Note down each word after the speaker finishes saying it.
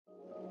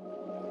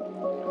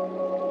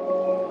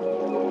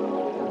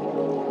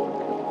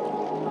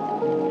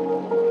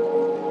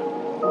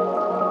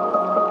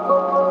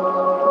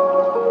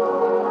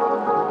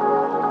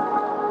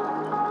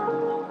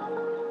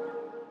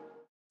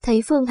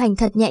thấy Phương Hành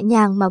thật nhẹ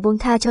nhàng mà buông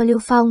tha cho Lưu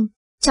Phong,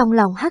 trong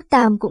lòng Hắc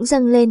Tam cũng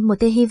dâng lên một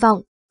tia hy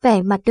vọng,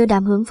 vẻ mặt đưa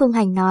đám hướng Phương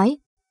Hành nói.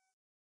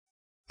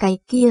 Cái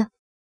kia,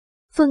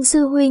 Phương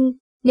sư huynh,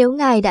 nếu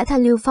ngài đã tha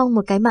Lưu Phong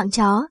một cái mạng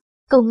chó,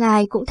 cầu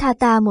ngài cũng tha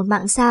ta một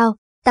mạng sao?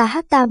 Ta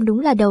Hắc Tam đúng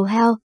là đầu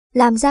heo,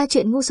 làm ra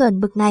chuyện ngu xuẩn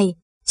bực này,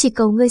 chỉ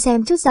cầu ngươi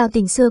xem chút giao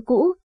tình xưa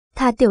cũ,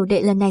 tha tiểu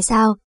đệ lần này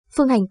sao?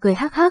 Phương Hành cười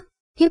hắc hắc,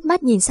 hiếp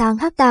mắt nhìn sang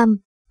Hắc Tam,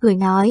 cười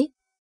nói.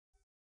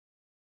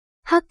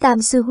 Hắc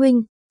Tam sư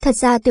huynh, thật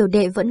ra tiểu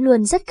đệ vẫn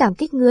luôn rất cảm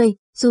kích ngươi,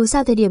 dù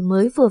sao thời điểm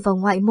mới vừa vào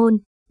ngoại môn,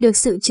 được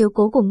sự chiếu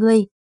cố của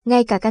ngươi,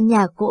 ngay cả căn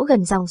nhà gỗ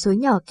gần dòng suối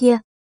nhỏ kia,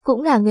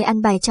 cũng là ngươi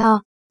ăn bài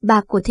cho,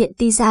 bạc của Thiện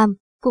Ti Giam,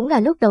 cũng là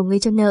lúc đầu ngươi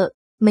cho nợ,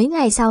 mấy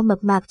ngày sau mập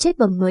mạp chết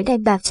bầm mới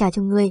đem bạc trả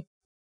cho ngươi.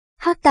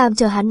 Hắc Tam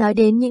chờ hắn nói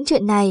đến những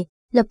chuyện này,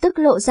 lập tức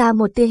lộ ra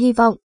một tia hy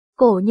vọng,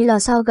 cổ như lò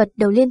xo gật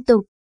đầu liên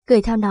tục,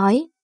 cười theo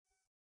nói.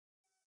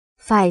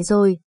 Phải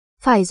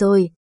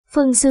rồi,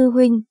 Phương sư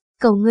huynh,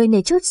 cầu ngươi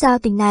nể chút giao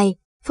tình này.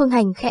 Phương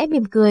Hành khẽ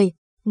mỉm cười,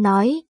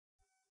 nói.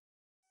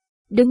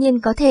 Đương nhiên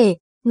có thể,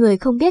 người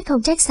không biết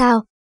không trách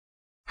sao.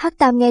 Hắc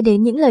Tam nghe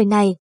đến những lời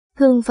này,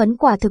 hưng phấn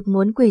quả thực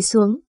muốn quỳ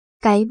xuống,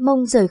 cái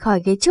mông rời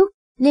khỏi ghế trúc,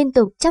 liên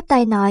tục chắp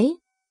tay nói.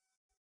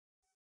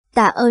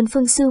 Tạ ơn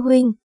Phương sư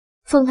huynh.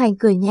 Phương Hành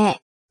cười nhẹ,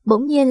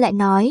 bỗng nhiên lại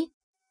nói.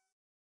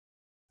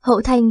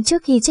 Hậu Thanh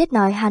trước khi chết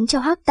nói hắn cho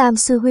Hắc Tam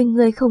sư huynh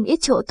ngươi không ít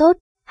chỗ tốt,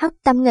 Hắc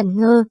Tam ngẩn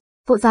ngơ,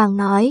 vội vàng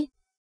nói.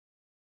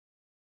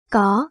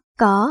 Có,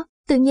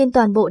 tự nhiên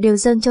toàn bộ đều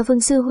dâng cho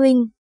Phương sư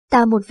huynh,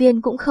 ta một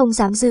viên cũng không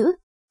dám giữ.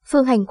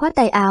 Phương Hành khoát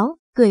tay áo,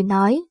 cười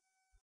nói.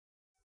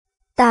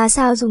 Ta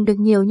sao dùng được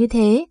nhiều như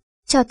thế,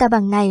 cho ta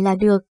bằng này là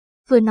được,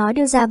 vừa nói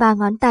đưa ra 3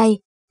 ngón tay,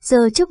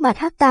 giơ trước mặt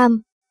Hắc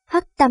Tam.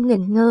 Hắc Tam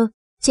ngẩn ngơ,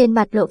 trên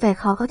mặt lộ vẻ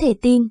khó có thể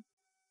tin.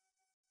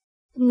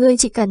 Ngươi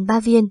chỉ cần 3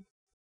 viên.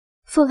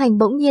 Phương Hành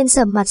bỗng nhiên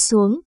sầm mặt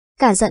xuống,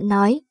 cả giận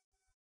nói.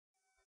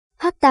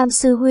 Hắc Tam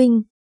sư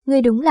huynh,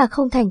 ngươi đúng là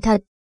không thành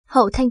thật,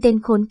 Hậu Thanh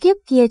tên khốn kiếp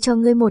kia cho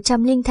ngươi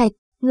 100 linh thạch,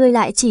 ngươi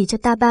lại chỉ cho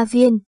ta 3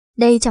 viên,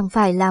 đây chẳng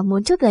phải là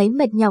muốn chuốc lấy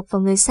mệt nhọc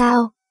vào người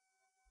sao?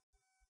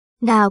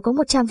 Nào có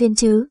 100 viên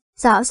chứ,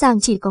 rõ ràng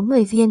chỉ có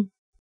 10 viên.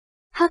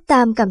 Hắc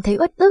Tam cảm thấy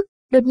uất ức,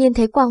 đột nhiên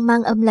thấy quang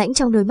mang âm lãnh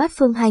trong đôi mắt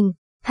Phương Hành,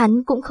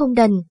 hắn cũng không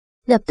đần,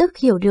 lập tức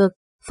hiểu được,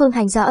 Phương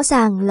Hành rõ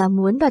ràng là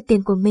muốn đoạt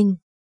tiền của mình.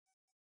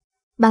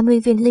 30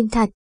 viên linh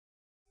thạch.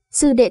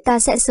 Sư đệ ta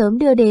sẽ sớm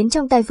đưa đến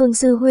trong tay Phương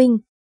sư huynh.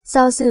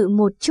 Do dự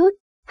một chút,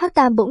 Hắc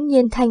Tam bỗng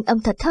nhiên thanh âm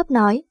thật thấp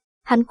nói,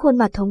 hắn khuôn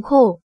mặt thống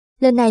khổ,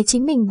 lần này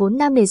chính mình 4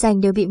 năm để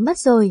dành đều bị mất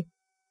rồi.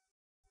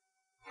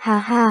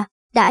 Ha,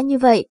 đã như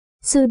vậy,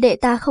 sư đệ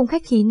ta không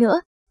khách khí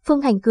nữa.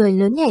 Phương Hành cười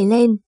lớn nhảy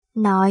lên,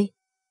 nói.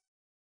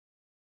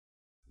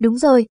 Đúng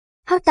rồi,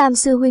 Hắc Tam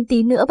sư huynh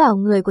tí nữa bảo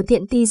người của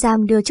Thiện Ti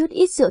Giam đưa chút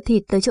ít rượu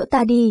thịt tới chỗ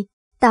ta đi,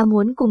 ta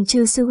muốn cùng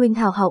Trư sư huynh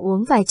hào hào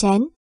uống vài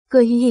chén.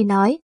 Cười hì hì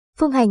nói,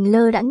 Phương Hành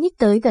lơ đãng nhích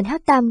tới gần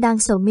Hắc Tam đang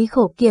sầu mi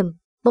khổ kiểm,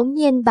 bỗng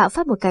nhiên bạo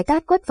phát một cái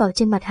tát quất vào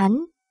trên mặt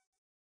hắn.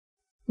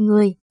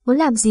 Người, muốn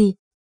làm gì?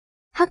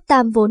 Hắc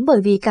Tam vốn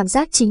bởi vì cảm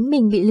giác chính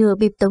mình bị lừa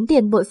bịp tống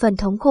tiền bội phần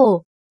thống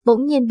khổ,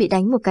 bỗng nhiên bị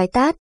đánh một cái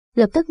tát,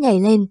 lập tức nhảy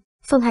lên.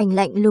 Phương Hành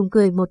lạnh lùng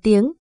cười một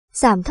tiếng,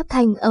 giảm thấp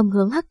thanh âm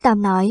hướng Hắc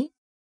Tam nói.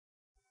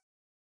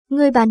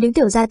 Ngươi bán đứng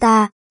tiểu gia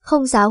ta,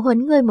 không giáo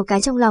huấn ngươi một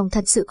cái trong lòng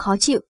thật sự khó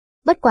chịu,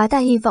 bất quá ta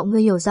hy vọng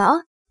ngươi hiểu rõ,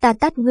 ta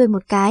tát ngươi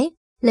một cái,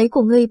 lấy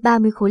của ngươi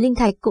 30 khối linh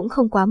thạch cũng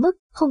không quá mức,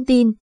 không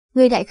tin,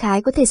 ngươi đại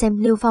khái có thể xem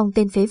Lưu Phong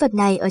tên phế vật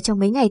này ở trong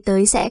mấy ngày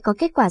tới sẽ có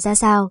kết quả ra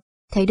sao,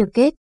 thấy được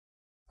kết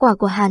quả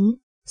của hắn,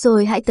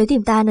 rồi hãy tới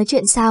tìm ta nói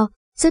chuyện sao.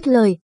 Dứt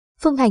lời,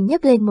 Phương Hành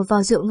nhấc lên một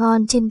vò rượu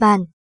ngon trên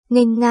bàn,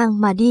 nghênh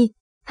ngang mà đi.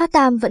 Hắc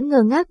Tam vẫn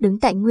ngơ ngác đứng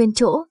tại nguyên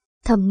chỗ,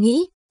 thầm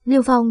nghĩ,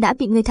 Lưu Phong đã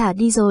bị ngươi thả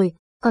đi rồi,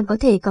 còn có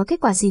thể có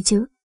kết quả gì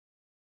chứ?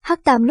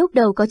 Hắc Tam lúc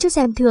đầu có chút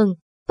xem thường,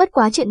 bất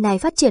quá chuyện này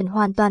phát triển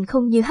hoàn toàn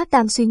không như Hắc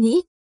Tam suy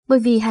nghĩ, bởi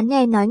vì hắn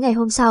nghe nói ngày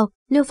hôm sau,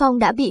 Lưu Phong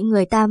đã bị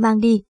người ta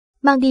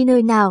mang đi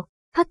nơi nào,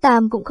 Hắc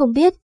Tam cũng không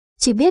biết,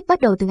 chỉ biết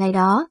bắt đầu từ ngày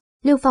đó,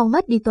 Lưu Phong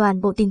mất đi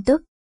toàn bộ tin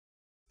tức.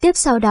 Tiếp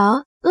sau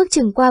đó, ước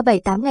chừng qua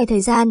 7-8 ngày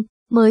thời gian,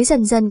 mới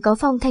dần dần có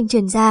phong thanh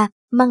truyền ra,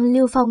 mang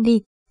Lưu Phong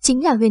đi,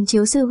 chính là Huyền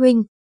Chiếu sư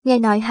huynh, nghe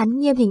nói hắn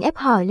nghiêm hình ép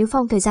hỏi Lưu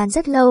Phong thời gian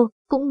rất lâu,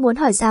 cũng muốn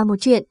hỏi ra một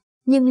chuyện,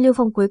 nhưng Lưu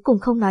Phong cuối cùng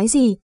không nói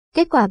gì,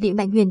 kết quả bị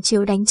Mạnh Huyền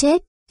Chiếu đánh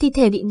chết, thi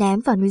thể bị ném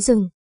vào núi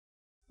rừng.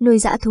 Nuôi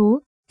dã thú,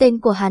 tên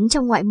của hắn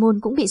trong ngoại môn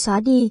cũng bị xóa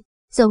đi,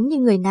 giống như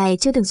người này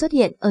chưa từng xuất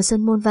hiện ở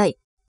sơn môn vậy.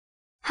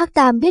 Hắc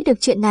Tam biết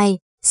được chuyện này,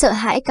 sợ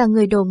hãi cả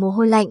người đổ mồ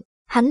hôi lạnh,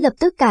 hắn lập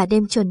tức cả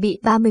đêm chuẩn bị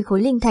 30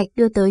 khối linh thạch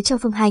đưa tới cho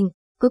Phương Hành,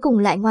 cuối cùng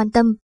lại ngoan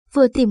tâm,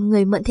 vừa tìm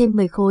người mượn thêm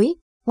 10 khối,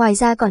 ngoài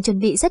ra còn chuẩn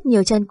bị rất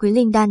nhiều chân quý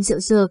linh đan rượu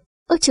dược,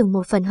 ước chừng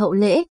một phần hậu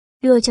lễ,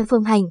 đưa cho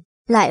Phương Hành,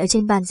 lại ở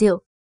trên bàn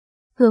rượu.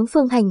 Hướng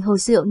Phương Hành hồ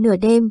rượu nửa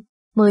đêm,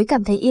 mới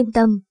cảm thấy yên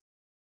tâm.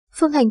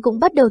 Phương Hành cũng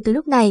bắt đầu từ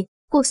lúc này,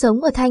 cuộc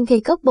sống ở Thanh Khê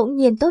Cốc bỗng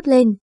nhiên tốt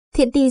lên,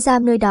 Thiện Ti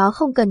Giam nơi đó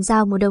không cần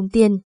giao một đồng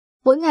tiền,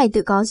 mỗi ngày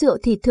tự có rượu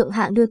thịt thượng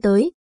hạng đưa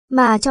tới,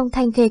 mà trong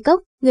Thanh Khê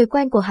Cốc, người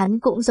quen của hắn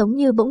cũng giống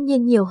như bỗng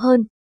nhiên nhiều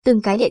hơn,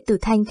 từng cái đệ tử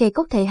Thanh Khê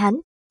Cốc thấy hắn,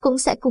 cũng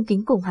sẽ cung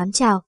kính cùng hắn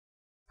chào.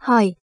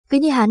 Hỏi, cứ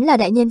như hắn là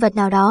đại nhân vật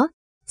nào đó.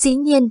 Dĩ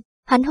nhiên,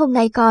 hắn hôm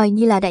nay coi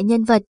như là đại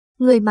nhân vật,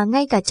 người mà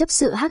ngay cả chấp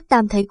sự Hắc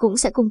Tam thấy cũng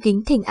sẽ cung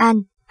kính thỉnh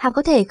an, há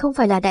có thể không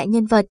phải là đại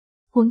nhân vật.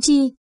 Huống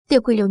chi,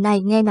 tiểu quỷ điều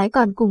này nghe nói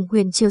còn cùng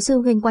Huyền Chiếu sư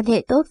huynh quan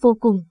hệ tốt vô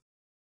cùng.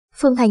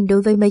 Phương Hành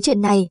đối với mấy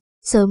chuyện này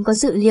sớm có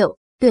dự liệu,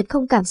 tuyệt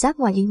không cảm giác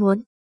ngoài ý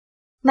muốn.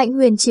 Mạnh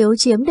Huyền Chiếu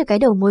chiếm được cái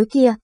đầu mối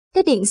kia,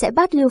 nhất định sẽ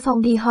bắt Lưu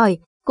Phong đi hỏi,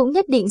 cũng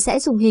nhất định sẽ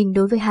dùng hình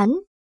đối với hắn,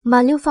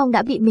 mà Lưu Phong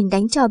đã bị mình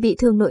đánh cho bị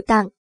thương nội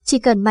tạng, chỉ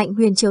cần Mạnh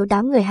Huyền Chiếu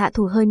đám người hạ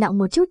thủ hơi nặng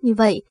một chút như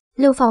vậy,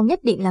 Lưu Phong nhất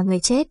định là người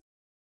chết.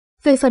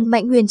 Về phần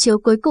Mạnh Huyền Chiếu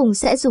cuối cùng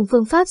sẽ dùng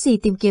phương pháp gì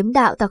tìm kiếm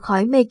đạo tặc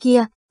khói mê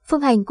kia,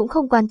 Phương Hành cũng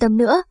không quan tâm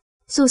nữa,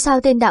 dù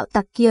sao tên đạo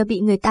tặc kia bị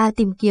người ta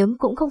tìm kiếm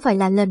cũng không phải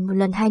là một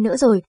lần hai nữa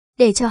rồi,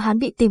 để cho hắn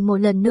bị tìm một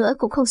lần nữa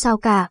cũng không sao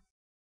cả.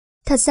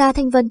 Thật ra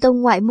Thanh Vân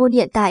Tông ngoại môn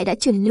hiện tại đã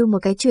truyền lưu một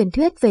cái truyền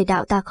thuyết về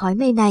đạo tặc khói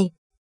mê này.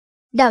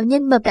 Đạo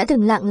nhân mập đã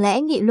từng lặng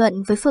lẽ nghị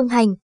luận với Phương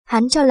Hành,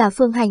 hắn cho là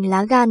Phương Hành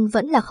lá gan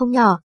vẫn là không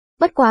nhỏ,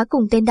 bất quá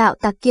cùng tên đạo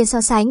tặc kia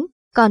so sánh,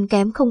 còn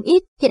kém không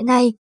ít. Hiện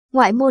nay,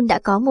 ngoại môn đã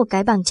có một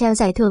cái bảng treo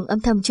giải thưởng âm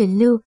thầm truyền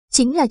lưu,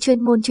 chính là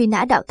chuyên môn truy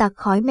nã đạo tặc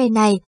khói mê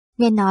này,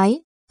 nghe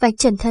nói, vạch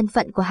trần thân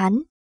phận của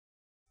hắn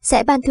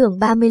sẽ ban thưởng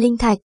 30 linh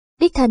thạch,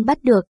 đích thân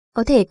bắt được,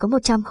 có thể có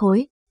 100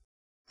 khối.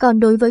 Còn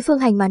đối với Phương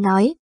Hành mà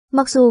nói,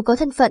 mặc dù có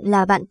thân phận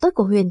là bạn tốt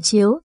của Huyền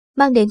Chiếu,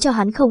 mang đến cho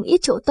hắn không ít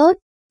chỗ tốt,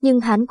 nhưng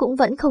hắn cũng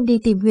vẫn không đi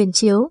tìm Huyền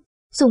Chiếu,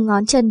 dùng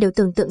ngón chân đều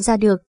tưởng tượng ra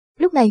được,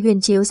 lúc này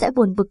Huyền Chiếu sẽ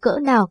buồn bực cỡ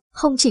nào,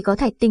 không chỉ có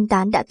thạch tinh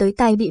tán đã tới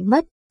tay bị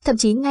mất, thậm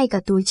chí ngay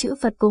cả túi trữ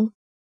vật cũng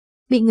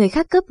bị người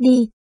khác cướp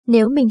đi,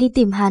 nếu mình đi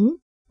tìm hắn,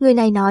 người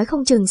này nói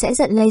không chừng sẽ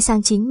giận lây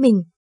sang chính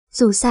mình.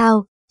 Dù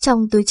sao,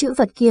 trong túi trữ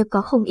vật kia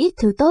có không ít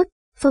thứ tốt,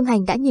 Phương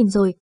Hành đã nhìn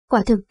rồi,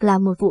 quả thực là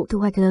một vụ thu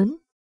hoạch lớn.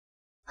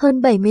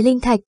 Hơn 70 linh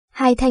thạch,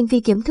 2 thanh phi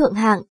kiếm thượng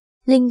hạng,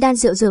 linh đan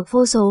rượu dược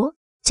vô số,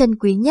 chân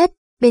quý nhất,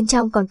 bên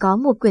trong còn có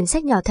một quyển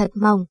sách nhỏ thật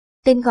mỏng,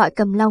 tên gọi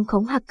Cầm Long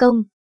Khống Hạc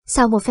Công.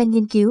 Sau một phen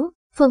nghiên cứu,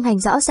 Phương Hành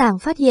rõ ràng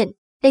phát hiện,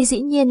 đây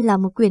dĩ nhiên là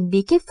một quyển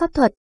bí kíp pháp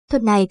thuật,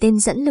 thuật này tên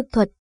dẫn lực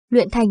thuật,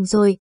 luyện thành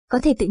rồi, có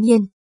thể tự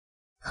nhiên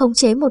khống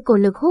chế một cổ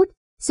lực hút,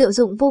 diệu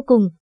dụng vô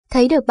cùng.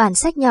 Thấy được bản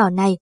sách nhỏ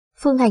này,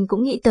 Phương Hành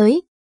cũng nghĩ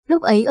tới,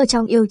 lúc ấy ở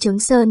trong Yêu Trướng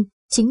Sơn,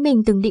 chính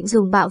mình từng định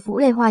dùng Bạo Vũ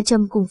Lê Hoa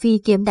Châm cùng phi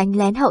kiếm đánh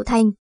lén Hậu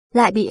Thanh,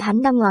 lại bị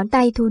hắn 5 ngón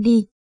tay thu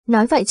đi,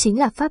 nói vậy chính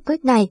là pháp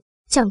quyết này,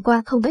 chẳng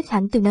qua không biết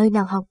hắn từ nơi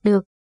nào học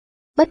được.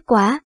 Bất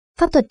quá,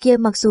 pháp thuật kia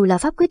mặc dù là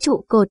pháp quyết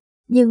trụ cột,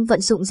 nhưng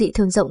vận dụng dị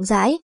thường rộng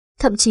rãi,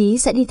 thậm chí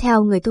sẽ đi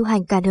theo người tu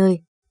hành cả đời.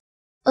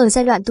 Ở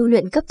giai đoạn tu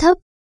luyện cấp thấp,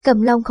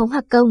 Cầm Long Khống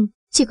Hạc Công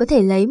chỉ có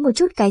thể lấy một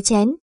chút cái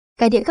chén,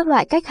 cái đĩa các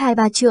loại cách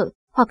 2-3 trượng,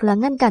 hoặc là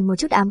ngăn cản một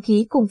chút ám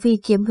khí cùng phi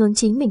kiếm hướng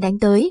chính mình đánh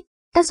tới,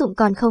 tác dụng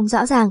còn không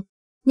rõ ràng,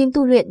 nhưng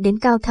tu luyện đến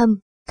cao thâm,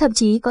 thậm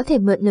chí có thể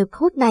mượn lực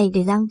hút này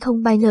để lăng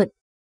không bay lượn.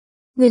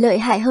 Người lợi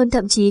hại hơn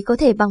thậm chí có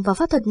thể bằng vào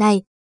pháp thuật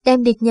này,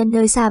 đem địch nhân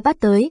nơi xa bắt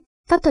tới.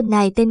 Pháp thuật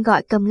này tên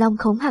gọi Cầm Long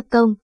Khống Hạc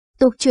Công,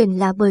 tục truyền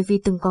là bởi vì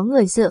từng có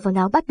người dựa vào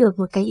nó bắt được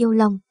một cái yêu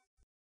long.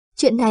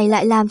 Chuyện này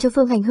lại làm cho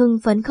Phương Hành hưng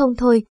phấn không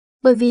thôi,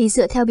 bởi vì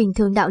dựa theo bình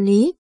thường đạo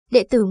lý,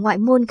 đệ tử ngoại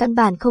môn căn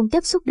bản không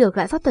tiếp xúc được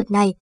loại pháp thuật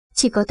này,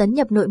 chỉ có tấn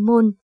nhập nội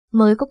môn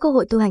mới có cơ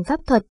hội tu hành pháp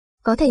thuật,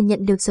 có thể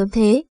nhận được sớm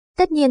thế,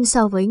 tất nhiên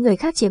so với người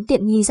khác chiếm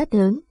tiện nghi rất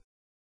lớn.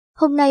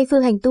 Hôm nay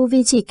Phương Hành tu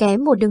vi chỉ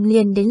kém một đường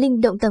liền đến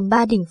linh động tầng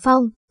 3 đỉnh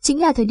phong,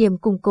 chính là thời điểm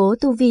củng cố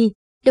tu vi,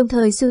 đồng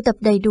thời sưu tập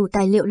đầy đủ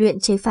tài liệu luyện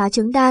chế phá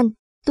trứng đan,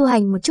 tu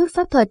hành một chút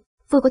pháp thuật,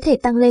 vừa có thể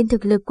tăng lên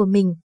thực lực của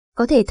mình,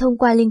 có thể thông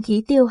qua linh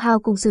khí tiêu hao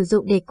cùng sử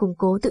dụng để củng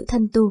cố tự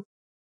thân tu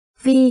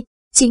vi,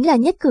 chính là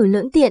nhất cử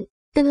lưỡng tiện,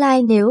 tương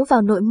lai nếu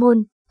vào nội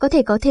môn, có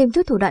thể có thêm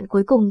chút thủ đoạn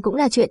cuối cùng cũng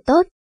là chuyện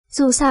tốt.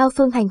 Dù sao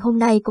Phương Hành hôm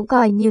nay cũng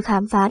coi như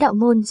khám phá đạo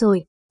môn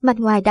rồi, mặt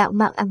ngoài đạo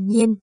mạo ảm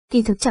nhiên,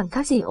 kỳ thực chẳng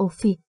khác gì ổ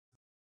phỉ.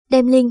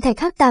 Đem linh thạch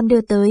Hắc Tam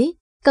đưa tới,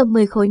 cầm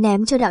 10 khối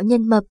ném cho đạo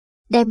nhân mập,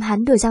 đem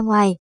hắn đuổi ra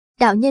ngoài.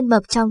 Đạo nhân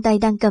mập trong tay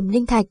đang cầm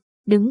linh thạch,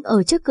 đứng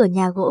ở trước cửa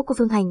nhà gỗ của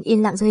Phương Hành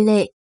yên lặng rơi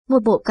lệ,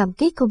 một bộ cảm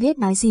kích không biết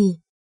nói gì.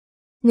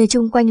 Người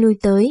chung quanh lui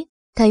tới,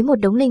 thấy một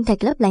đống linh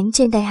thạch lấp lánh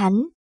trên tay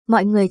hắn,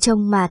 mọi người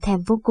trông mà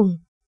thèm vô cùng.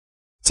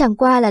 Chẳng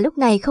qua là lúc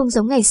này không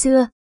giống ngày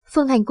xưa,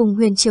 Phương Hành cùng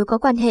Huyền Chiếu có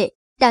quan hệ,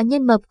 đạo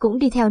nhân mập cũng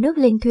đi theo nước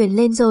linh thuyền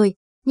lên rồi,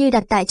 như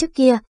đặt tại trước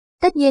kia,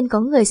 tất nhiên có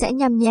người sẽ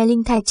nhăm nhe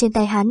linh thạch trên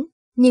tay hắn,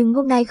 nhưng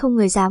hôm nay không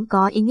người dám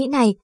có ý nghĩ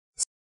này.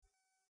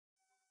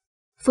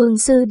 Phương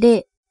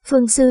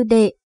sư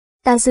đệ,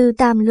 ta dư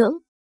tam lưỡng,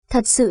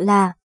 thật sự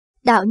là,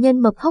 đạo nhân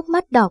mập hốc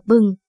mắt đỏ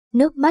bừng,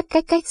 nước mắt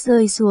cách cách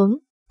rơi xuống,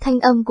 thanh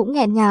âm cũng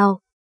nghẹn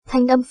ngào,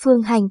 thanh âm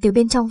Phương Hành từ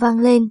bên trong vang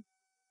lên.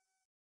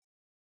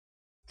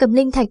 Cầm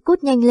linh thạch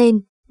cút nhanh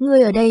lên,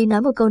 ngươi ở đây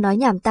nói một câu nói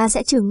nhảm ta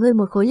sẽ trừ ngươi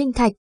một khối linh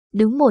thạch,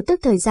 đúng một tức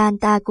thời gian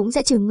ta cũng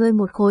sẽ trừ ngươi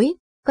một khối,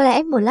 có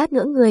lẽ một lát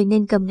nữa người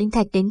nên cầm linh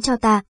thạch đến cho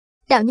ta.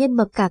 Đạo nhân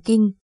mập cả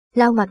kinh,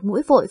 lau mặt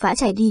mũi vội vã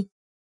chạy đi.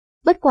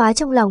 Bất quá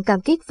trong lòng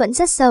cảm kích vẫn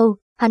rất sâu,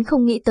 hắn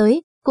không nghĩ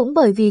tới, cũng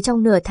bởi vì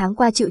trong nửa tháng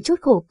qua chịu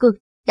chút khổ cực,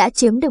 đã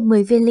chiếm được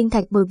 10 viên linh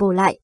thạch bồi bổ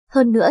lại,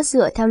 hơn nữa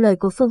dựa theo lời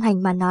của Phương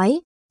Hành mà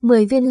nói,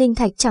 10 viên linh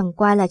thạch chẳng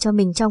qua là cho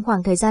mình trong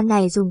khoảng thời gian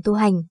này dùng tu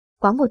hành,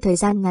 quá một thời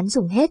gian ngắn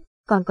dùng hết,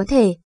 còn có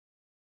thể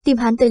tìm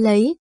hắn tới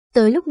lấy,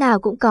 tới lúc nào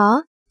cũng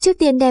có, trước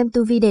tiên đem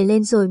tu vi đề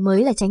lên rồi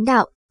mới là chánh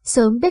đạo,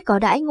 sớm biết có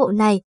đãi ngộ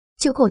này,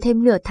 chịu khổ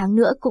thêm nửa tháng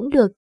nữa cũng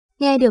được,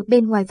 Nghe được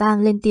bên ngoài vang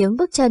lên tiếng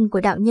bước chân của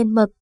đạo nhân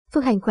mập,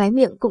 Phương Hành khóe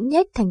miệng cũng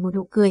nhếch thành một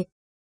nụ cười.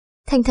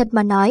 Thành thật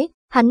mà nói,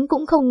 hắn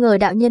cũng không ngờ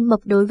đạo nhân mập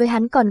đối với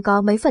hắn còn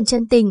có mấy phần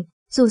chân tình,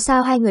 dù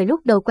sao hai người lúc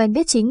đầu quen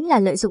biết chính là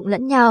lợi dụng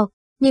lẫn nhau,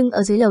 nhưng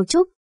ở dưới lầu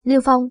trúc,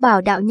 Lưu Phong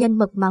bảo đạo nhân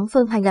mập mắng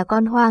Phương Hành là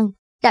con hoang,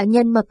 đạo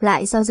nhân mập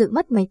lại do dự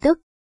mất mấy tức.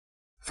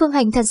 Phương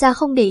Hành thật ra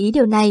không để ý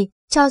điều này,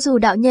 cho dù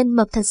đạo nhân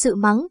mập thật sự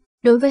mắng,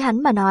 đối với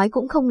hắn mà nói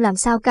cũng không làm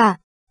sao cả,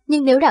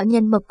 nhưng nếu đạo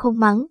nhân mập không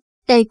mắng,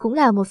 đây cũng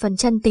là một phần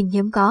chân tình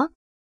hiếm có.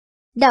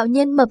 Đạo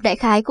nhân mập đại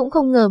khái cũng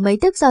không ngờ mấy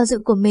tức do dự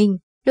của mình,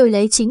 đổi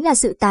lấy chính là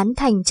sự tán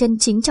thành chân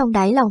chính trong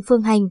đáy lòng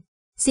Phương Hành.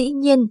 Dĩ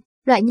nhiên,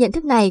 loại nhận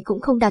thức này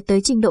cũng không đạt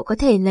tới trình độ có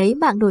thể lấy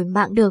mạng đổi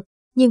mạng được,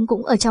 nhưng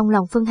cũng ở trong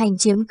lòng Phương Hành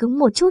chiếm cứng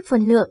một chút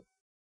phân lượng.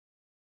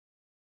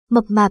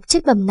 Mập mạp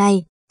chất bầm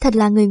này, thật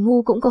là người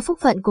ngu cũng có phúc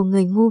phận của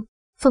người ngu.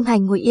 Phương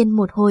Hành ngồi yên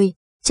một hồi,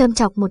 châm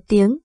chọc một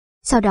tiếng,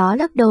 sau đó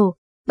lắc đầu,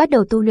 bắt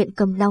đầu tu luyện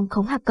cầm long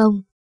khống hà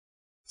công.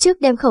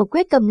 Trước đem khẩu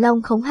quyết cầm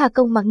long khống hà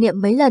công mặc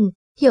niệm mấy lần,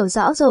 hiểu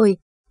rõ rồi,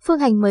 Phương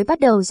Hành mới bắt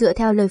đầu dựa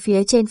theo lời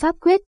phía trên pháp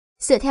quyết,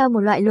 dựa theo một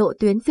loại lộ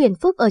tuyến phiền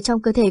phức ở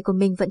trong cơ thể của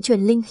mình vận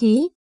chuyển linh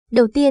khí.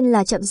 Đầu tiên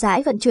là chậm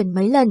rãi vận chuyển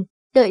mấy lần,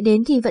 đợi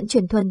đến khi vận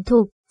chuyển thuần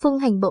thục, Phương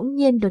Hành bỗng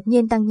nhiên đột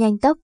nhiên tăng nhanh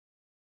tốc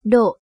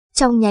độ,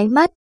 trong nháy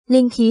mắt,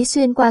 linh khí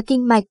xuyên qua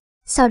kinh mạch,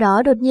 sau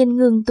đó đột nhiên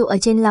ngưng tụ ở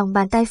trên lòng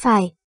bàn tay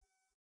phải.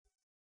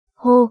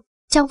 Hô,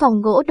 trong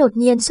phòng gỗ đột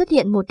nhiên xuất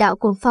hiện một đạo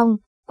cuồng phong,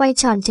 quay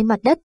tròn trên mặt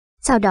đất,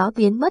 sau đó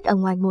biến mất ở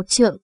ngoài 1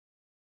 trượng.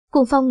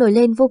 Cuồng phong nổi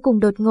lên vô cùng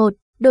đột ngột,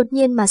 đột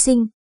nhiên mà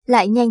sinh,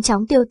 lại nhanh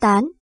chóng tiêu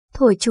tán,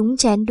 thổi chúng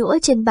chén đũa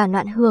trên bàn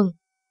loạn hưởng.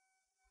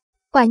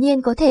 Quả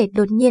nhiên có thể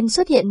đột nhiên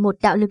xuất hiện một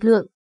đạo lực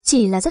lượng,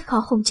 chỉ là rất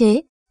khó khống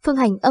chế. Phương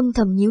Hành âm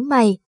thầm nhíu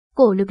mày,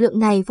 cổ lực lượng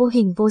này vô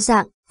hình vô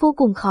dạng, vô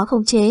cùng khó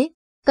khống chế,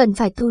 cần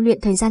phải tu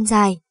luyện thời gian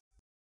dài.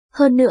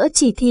 Hơn nữa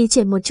chỉ thi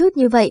triển một chút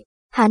như vậy,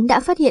 hắn đã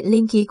phát hiện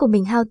linh khí của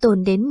mình hao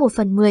tổn đến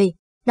 1/10,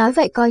 nói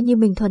vậy coi như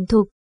mình thuần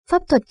thục,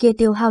 pháp thuật kia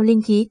tiêu hao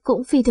linh khí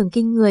cũng phi thường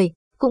kinh người,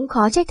 cũng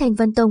khó trách Thanh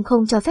Vân Tông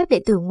không cho phép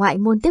đệ tử ngoại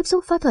môn tiếp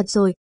xúc pháp thuật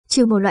rồi,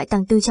 trừ một loại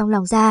tàng tư trong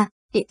lòng ra,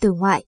 đệ tử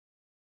ngoại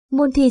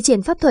môn thi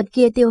triển pháp thuật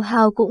kia tiêu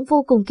hao cũng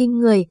vô cùng kinh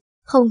người,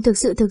 không thực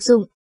sự thực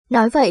dụng,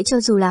 nói vậy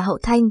cho dù là hậu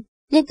thanh,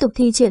 liên tục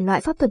thi triển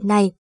loại pháp thuật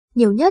này,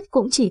 nhiều nhất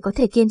cũng chỉ có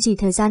thể kiên trì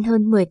thời gian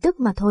hơn 10 tức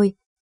mà thôi.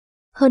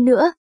 Hơn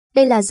nữa,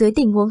 đây là dưới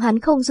tình huống hắn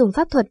không dùng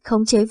pháp thuật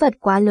khống chế vật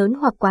quá lớn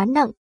hoặc quá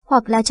nặng,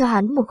 hoặc là cho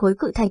hắn một khối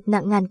cự thạch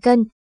nặng ngàn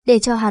cân, để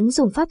cho hắn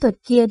dùng pháp thuật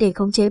kia để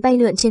khống chế bay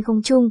lượn trên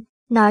không trung,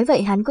 nói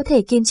vậy hắn có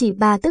thể kiên trì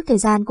 3 tức thời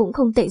gian cũng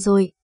không tệ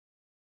rồi.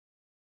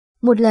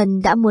 Một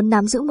lần đã muốn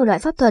nắm giữ một loại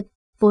pháp thuật,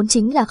 vốn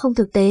chính là không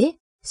thực tế,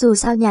 dù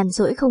sao nhàn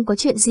rỗi không có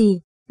chuyện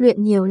gì,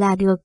 luyện nhiều là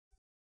được.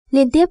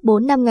 Liên tiếp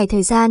 4-5 ngày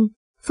thời gian,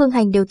 Phương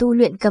Hành đều tu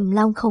luyện cầm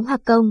long khống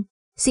hạc công,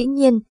 dĩ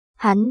nhiên,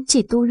 hắn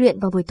chỉ tu luyện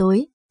vào buổi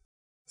tối.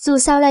 Dù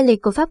sao lai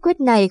lịch của pháp quyết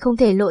này không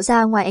thể lộ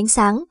ra ngoài ánh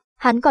sáng,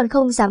 hắn còn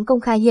không dám công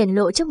khai hiển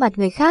lộ trước mặt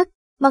người khác,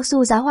 mặc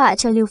dù giá họa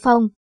cho Lưu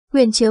Phong,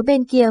 huyền chiếu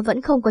bên kia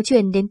vẫn không có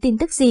truyền đến tin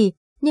tức gì,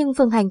 nhưng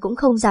Phương Hành cũng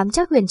không dám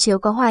chắc huyền chiếu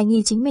có hoài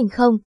nghi chính mình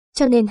không,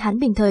 cho nên hắn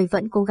bình thời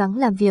vẫn cố gắng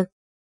làm việc.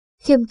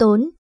 Khiêm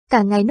tốn,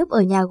 cả ngày núp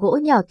ở nhà gỗ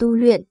nhỏ tu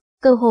luyện,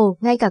 cơ hồ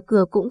ngay cả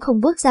cửa cũng không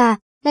bước ra,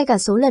 ngay cả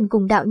số lần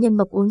cùng đạo nhân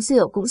mập uống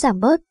rượu cũng giảm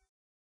bớt.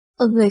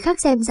 Ở người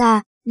khác xem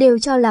ra, đều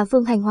cho là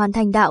Phương Hành hoàn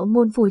thành đạo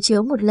môn phù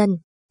chiếu một lần,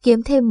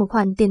 kiếm thêm một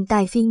khoản tiền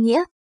tài phi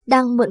nghĩa,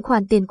 đang mượn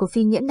khoản tiền của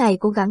phi nghĩa này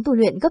cố gắng tu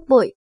luyện gấp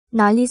bội,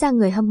 nói lý ra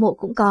người hâm mộ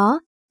cũng có,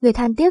 người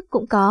than tiếc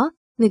cũng có,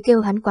 người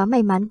kêu hắn quá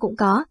may mắn cũng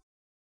có.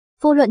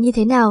 Vô luận như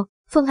thế nào,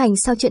 Phương Hành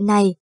sau chuyện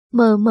này,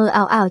 mờ mờ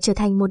ảo ảo trở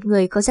thành một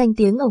người có danh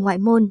tiếng ở ngoại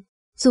môn,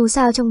 dù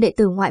sao trong đệ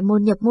tử ngoại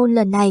môn nhập môn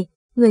lần này,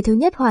 người thứ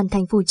nhất hoàn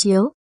thành phù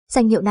chiếu,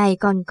 danh hiệu này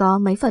còn có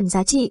mấy phần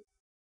giá trị.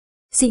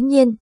 Dĩ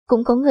nhiên,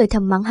 cũng có người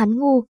thầm mắng hắn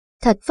ngu,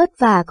 thật vất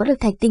vả có được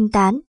thạch tinh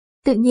tán,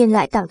 tự nhiên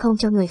lại tặng không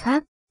cho người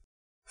khác.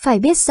 Phải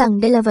biết rằng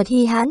đây là vật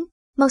hi hãn,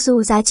 mặc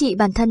dù giá trị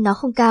bản thân nó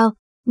không cao,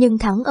 nhưng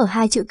thắng ở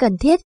 2 chữ cần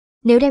thiết,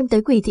 nếu đem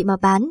tới quỷ thị mà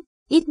bán,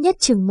 ít nhất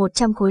chừng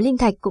 100 khối linh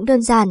thạch cũng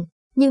đơn giản,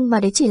 nhưng mà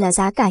đấy chỉ là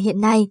giá cả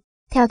hiện nay,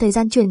 theo thời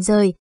gian chuyển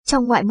rời,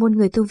 trong ngoại môn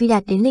người tu vi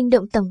đạt đến linh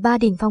động tầng 3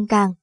 đỉnh phong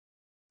càng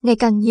ngày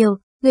càng nhiều,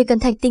 người cần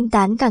thạch tinh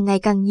tán càng ngày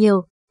càng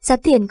nhiều, giá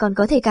tiền còn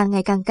có thể càng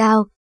ngày càng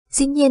cao.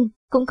 Dĩ nhiên,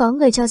 cũng có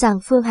người cho rằng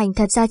Phương Hành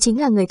thật ra chính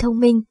là người thông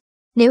minh,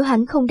 nếu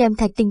hắn không đem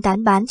thạch tinh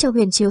tán bán cho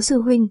huyền chiếu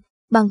sư huynh,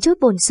 bằng chút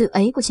bổn sự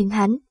ấy của chính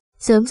hắn,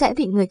 sớm sẽ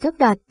bị người cướp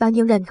đoạt bao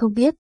nhiêu lần không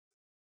biết.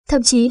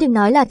 Thậm chí đừng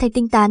nói là thạch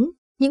tinh tán,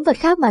 những vật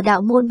khác mà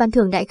đạo môn ban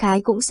thưởng đại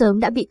khái cũng sớm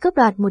đã bị cướp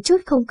đoạt một chút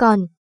không còn.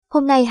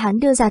 Hôm nay hắn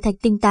đưa ra thạch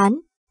tinh tán,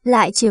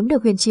 lại chiếm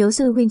được huyền chiếu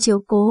sư huynh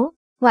chiếu cố,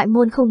 ngoại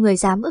môn không người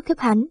dám ức hiếp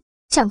hắn,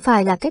 chẳng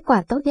phải là kết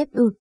quả tốt nhất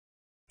ư?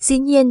 Dĩ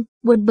nhiên,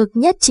 buồn bực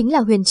nhất chính là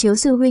huyền chiếu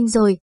sư huynh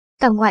rồi,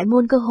 cả ngoại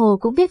môn cơ hồ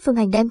cũng biết Phương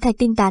Hành đem thạch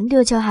tinh tán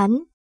đưa cho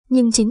hắn,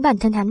 nhưng chính bản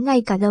thân hắn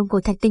ngay cả lông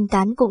của thạch tinh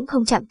tán cũng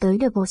không chạm tới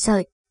được một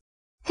sợi.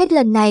 Hết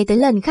lần này tới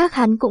lần khác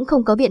hắn cũng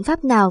không có biện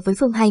pháp nào với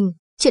Phương Hành,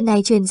 chuyện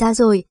này truyền ra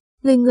rồi,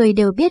 người người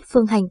đều biết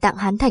Phương Hành tặng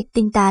hắn thạch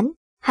tinh tán,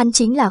 hắn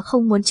chính là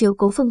không muốn chiếu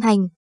cố Phương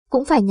Hành,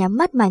 cũng phải nhắm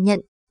mắt mà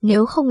nhận,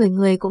 nếu không người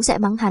người cũng sẽ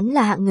mắng hắn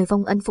là hạng người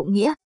vong ân phụng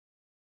nghĩa.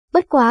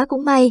 Bất quá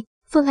cũng may,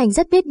 Phương Hành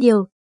rất biết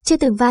điều, chưa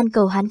từng van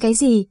cầu hắn cái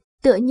gì,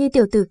 tựa như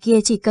tiểu tử kia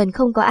chỉ cần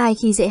không có ai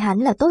khi dễ hắn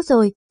là tốt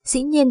rồi.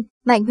 Dĩ nhiên,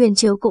 Mạnh Huyền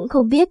Chiếu cũng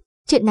không biết,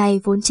 chuyện này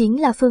vốn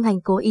chính là Phương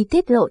Hành cố ý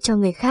tiết lộ cho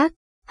người khác.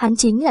 Hắn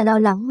chính là lo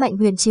lắng Mạnh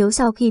Huyền Chiếu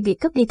sau khi bị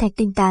cướp đi thạch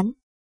tinh tán.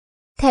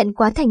 Thẹn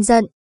quá thành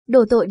giận,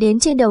 đổ tội đến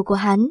trên đầu của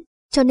hắn,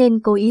 cho nên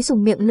cố ý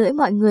dùng miệng lưỡi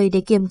mọi người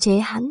để kiềm chế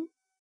hắn.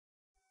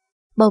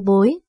 Bảo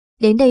bối,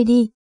 đến đây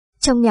đi.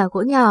 Trong nhà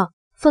gỗ nhỏ,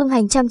 Phương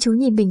Hành chăm chú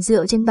nhìn bình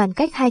rượu trên bàn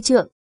cách 2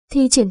 trượng,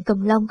 thi triển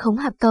cầm long khống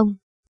hạp công.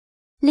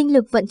 Linh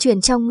lực vận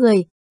chuyển trong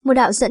người, một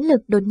đạo dẫn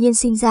lực đột nhiên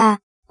sinh ra,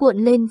 cuộn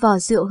lên vò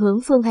rượu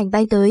hướng Phương Hành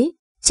bay tới.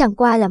 Chẳng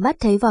qua là mắt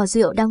thấy vò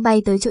rượu đang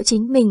bay tới chỗ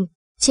chính mình,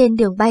 trên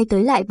đường bay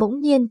tới lại bỗng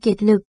nhiên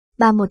kiệt lực,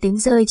 ba một tiếng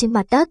rơi trên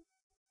mặt đất.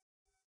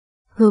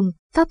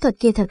 Pháp thuật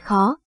kia thật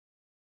khó.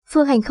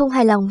 Phương Hành không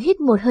hài lòng hít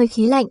một hơi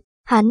khí lạnh,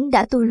 hắn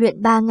đã tu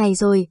luyện 3 ngày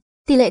rồi,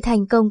 tỷ lệ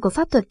thành công của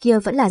pháp thuật kia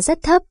vẫn là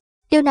rất thấp,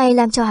 điều này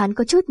làm cho hắn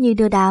có chút như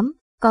đưa đám,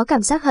 có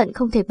cảm giác hận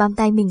không thể băm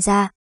tay mình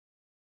ra.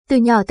 Từ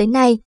nhỏ tới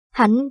nay,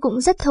 hắn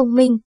cũng rất thông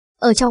minh,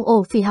 ở trong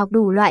ổ phỉ học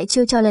đủ loại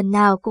chiêu cho lần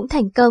nào cũng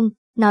thành công,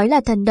 nói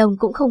là thần đồng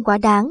cũng không quá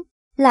đáng,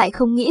 lại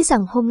không nghĩ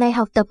rằng hôm nay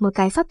học tập một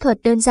cái pháp thuật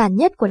đơn giản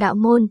nhất của đạo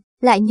môn,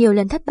 lại nhiều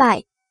lần thất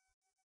bại.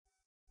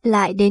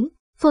 Lại đến,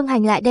 Phương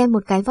Hành lại đem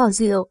một cái vò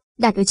rượu,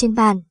 đặt ở trên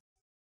bàn.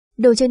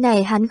 Đồ chơi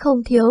này hắn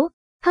không thiếu,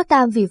 Hắc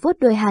Tam vì vuốt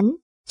đuôi hắn,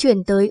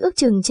 chuyển tới ước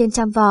chừng trên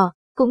 100 vò,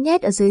 cũng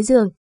nhét ở dưới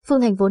giường.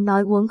 Phương Hành vốn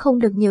nói uống không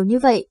được nhiều như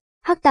vậy,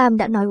 Hắc Tam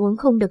đã nói uống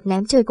không được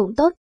ném chơi cũng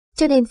tốt,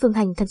 cho nên Phương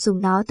Hành thật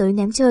dùng nó tới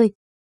ném chơi.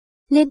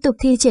 Liên tục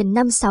thi triển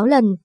 5-6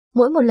 lần,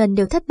 mỗi một lần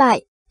đều thất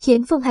bại,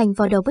 khiến Phương Hành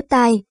vào đầu bứt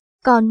tai,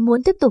 còn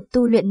muốn tiếp tục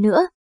tu luyện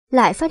nữa,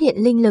 lại phát hiện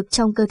linh lực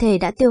trong cơ thể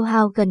đã tiêu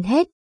hao gần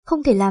hết,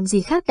 không thể làm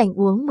gì khác đành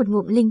uống một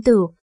ngụm linh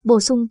tử, bổ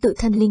sung tự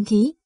thân linh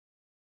khí.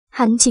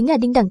 Hắn chính là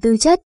đinh đẳng tư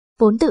chất,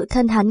 vốn tự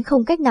thân hắn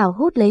không cách nào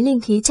hút lấy linh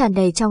khí tràn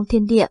đầy trong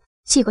thiên địa,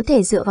 chỉ có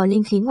thể dựa vào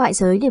linh khí ngoại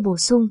giới để bổ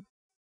sung.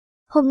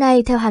 Hôm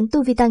nay theo hắn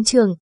tu vi tăng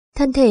trưởng,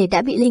 thân thể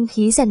đã bị linh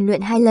khí rèn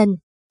luyện 2 lần,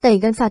 tẩy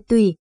gân phạt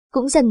tủy,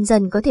 cũng dần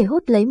dần có thể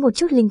hút lấy một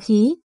chút linh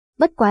khí,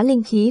 bất quá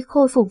linh khí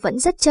khôi phục vẫn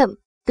rất chậm,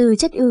 tư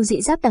chất ưu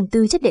dị giáp đẳng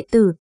tư chất đệ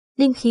tử,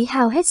 linh khí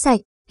hao hết sạch,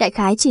 đại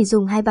khái chỉ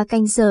dùng 2-3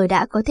 canh giờ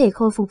đã có thể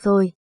khôi phục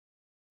rồi.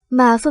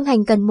 Mà Phương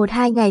Hành cần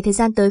 1-2 ngày thời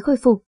gian tới khôi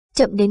phục,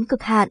 chậm đến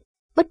cực hạn,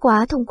 bất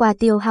quá thông qua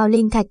tiêu hao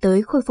linh thạch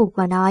tới khôi phục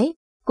mà nói,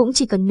 cũng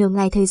chỉ cần nửa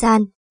ngày thời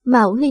gian,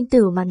 mà uống linh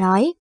tử mà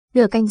nói,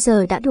 nửa canh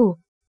giờ đã đủ.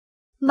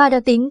 Mà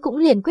đặc tính cũng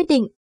liền quyết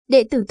định,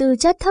 đệ tử tư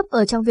chất thấp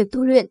ở trong việc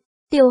tu luyện,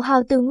 tiêu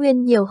hao tư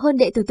nguyên nhiều hơn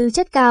đệ tử tư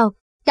chất cao,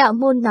 đạo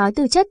môn nói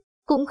tư chất,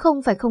 cũng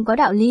không phải không có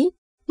đạo lý,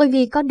 bởi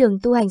vì con đường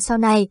tu hành sau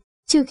này,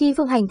 trừ khi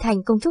Phương Hành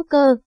thành công trúc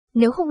cơ,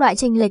 nếu không loại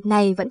chênh lệch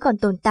này vẫn còn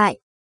tồn tại.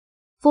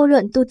 Vô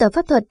luận tu tập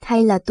pháp thuật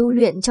hay là tu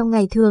luyện trong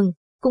ngày thường,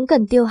 cũng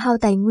cần tiêu hao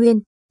tài nguyên,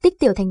 tích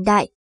tiểu thành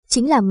đại,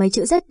 chính là mấy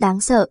chữ rất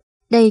đáng sợ,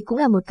 đây cũng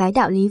là một cái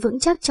đạo lý vững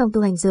chắc trong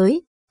tu hành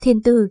giới,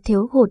 thiên tư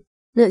thiếu hụt,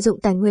 lợi dụng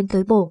tài nguyên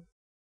tới bổ.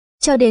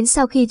 Cho đến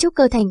sau khi trúc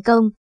cơ thành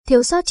công,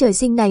 thiếu sót trời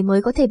sinh này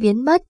mới có thể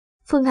biến mất,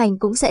 Phương Hành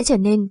cũng sẽ trở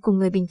nên cùng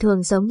người bình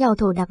thường giống nhau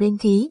thổ nạp linh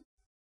khí.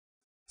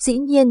 Dĩ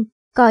nhiên,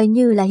 coi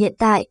như là hiện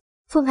tại,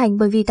 Phương Hành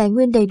bởi vì tài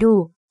nguyên đầy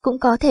đủ, cũng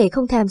có thể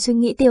không thèm suy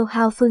nghĩ tiêu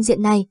hao phương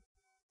diện này.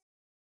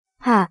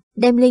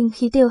 Đem linh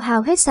khí tiêu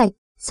hao hết sạch,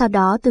 sau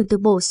đó từ từ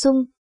bổ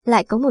sung,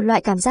 lại có một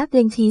loại cảm giác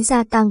linh khí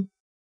gia tăng.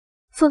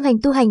 Phương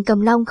Hành tu hành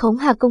cầm long khống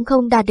hạc công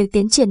không đạt được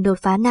tiến triển đột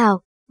phá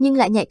nào, nhưng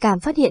lại nhạy cảm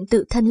phát hiện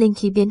tự thân linh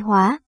khí biến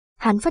hóa.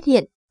 Hắn phát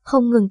hiện,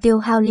 không ngừng tiêu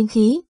hao linh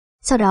khí,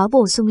 sau đó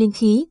bổ sung linh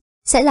khí,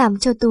 sẽ làm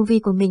cho tu vi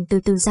của mình từ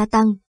từ gia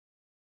tăng.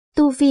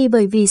 Tu vi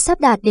bởi vì sắp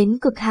đạt đến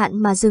cực hạn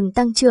mà dừng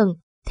tăng trưởng,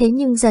 thế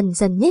nhưng dần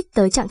dần nhích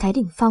tới trạng thái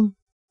đỉnh phong.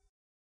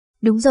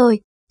 Đúng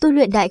rồi, tu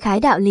luyện đại khái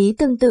đạo lý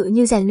tương tự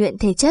như rèn luyện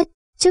thể chất,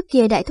 trước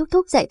kia đại thúc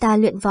thúc dạy ta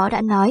luyện võ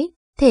đã nói,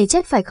 thể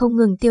chất phải không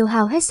ngừng tiêu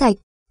hao hết sạch,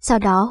 sau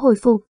đó hồi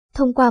phục,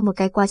 thông qua một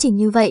cái quá trình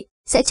như vậy,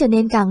 sẽ trở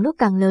nên càng lúc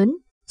càng lớn.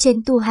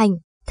 Trên tu hành,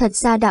 thật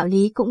ra đạo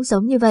lý cũng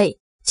giống như vậy,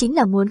 chính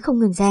là muốn không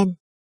ngừng rèn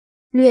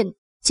luyện,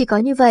 chỉ có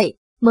như vậy,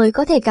 mới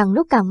có thể càng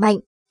lúc càng mạnh,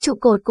 trụ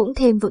cột cũng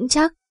thêm vững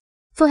chắc.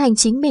 Phương Hành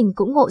chính mình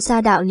cũng ngộ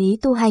ra đạo lý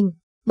tu hành,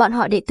 bọn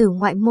họ đệ tử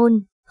ngoại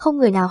môn, không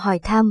người nào hỏi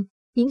thăm,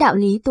 những đạo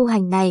lý tu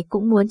hành này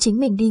cũng muốn chính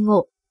mình đi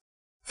ngộ.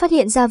 Phát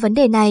hiện ra vấn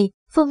đề này,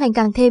 Phương Hành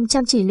càng thêm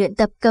chăm chỉ luyện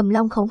tập cầm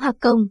long khống hạc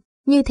công,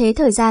 như thế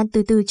thời gian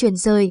từ từ chuyển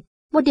rời,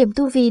 một điểm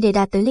tu vi để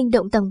đạt tới linh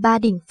động tầng 3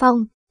 đỉnh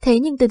phong, thế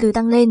nhưng từ từ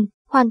tăng lên,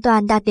 hoàn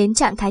toàn đạt đến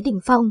trạng thái đỉnh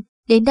phong,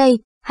 đến đây,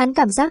 hắn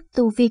cảm giác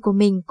tu vi của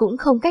mình cũng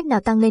không cách nào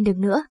tăng lên được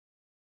nữa.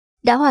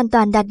 Đã hoàn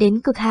toàn đạt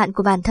đến cực hạn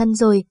của bản thân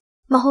rồi,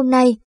 mà hôm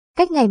nay,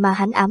 cách ngày mà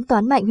hắn ám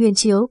toán Mạnh Huyền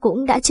Chiếu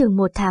cũng đã chừng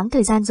 1 tháng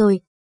thời gian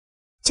rồi.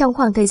 Trong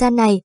khoảng thời gian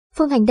này,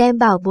 Phương Hành đem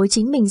bảo bối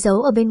chính mình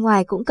giấu ở bên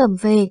ngoài cũng cầm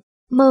về,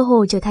 mơ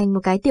hồ trở thành một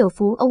cái tiểu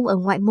phú ông ở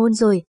ngoại môn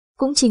rồi,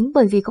 cũng chính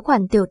bởi vì có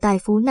khoản tiểu tài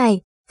phú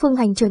này, Phương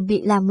Hành chuẩn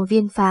bị làm một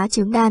viên phá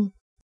trứng đan.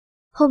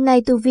 Hôm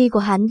nay tu vi của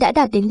hắn đã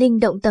đạt đến linh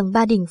động tầng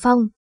 3 đỉnh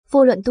phong,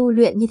 vô luận tu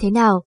luyện như thế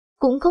nào,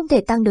 cũng không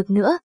thể tăng được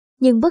nữa,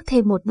 nhưng bước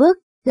thêm một bước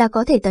là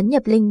có thể tấn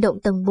nhập linh động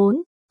tầng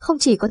 4, không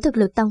chỉ có thực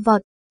lực tăng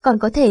vọt, còn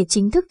có thể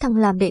chính thức thăng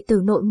làm đệ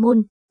tử nội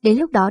môn, đến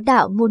lúc đó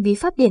đạo môn bí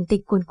pháp điển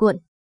tịch cuồn cuộn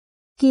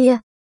kia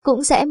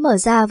cũng sẽ mở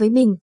ra với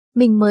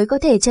mình mới có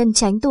thể chân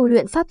chánh tu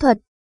luyện pháp thuật,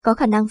 có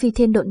khả năng phi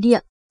thiên độn địa,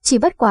 chỉ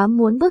bất quá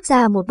muốn bước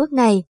ra một bước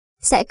này,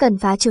 sẽ cần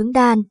phá trướng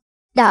đan.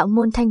 Đạo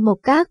môn Thanh Mộc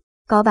Các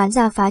có bán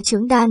ra phá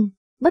trướng đan,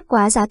 bất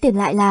quá giá tiền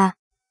lại là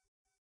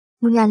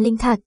 1.000 linh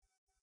thạch.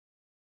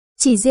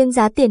 Chỉ riêng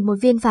giá tiền một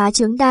viên phá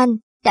trướng đan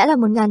đã là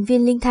 1.000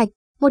 viên linh thạch,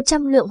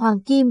 100 lượng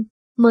hoàng kim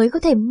mới có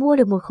thể mua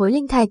được một khối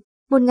linh thạch,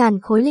 1.000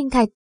 khối linh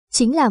thạch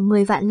chính là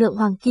 10 vạn lượng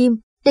hoàng kim,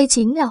 đây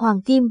chính là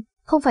hoàng kim,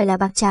 không phải là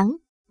bạc trắng.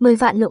 10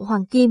 vạn lượng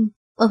hoàng kim,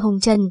 ở Hồng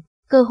Trần,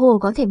 cơ hồ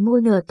có thể mua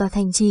nửa tòa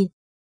thành trì.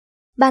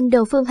 Ban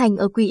đầu Phương Hành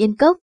ở Quỳ Yên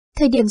Cốc,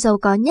 thời điểm giàu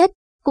có nhất,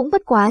 cũng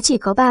bất quá chỉ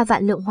có 3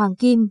 vạn lượng hoàng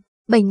kim,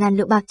 7.000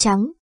 lượng bạc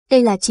trắng,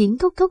 đây là chính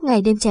thúc thúc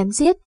ngày đêm chém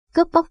giết,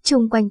 cướp bóc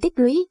chung quanh tích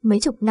lũy mấy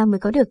chục năm mới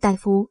có được tài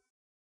phú.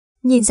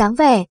 Nhìn dáng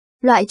vẻ,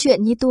 loại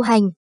chuyện như tu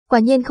hành, quả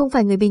nhiên không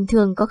phải người bình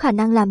thường có khả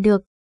năng làm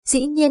được,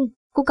 dĩ nhiên,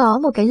 cũng có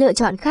một cái lựa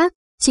chọn khác,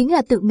 chính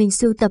là tự mình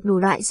sưu tập đủ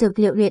loại dược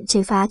liệu luyện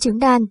chế phá trứng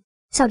đan,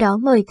 sau đó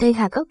mời Tây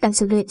Hà Cốc đan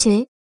sư luyện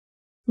chế.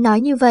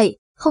 Nói như vậy,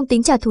 không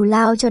tính trả thù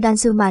lao cho đan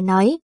sư mà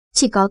nói,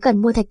 chỉ có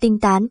cần mua thạch tinh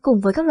tán cùng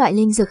với các loại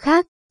linh dược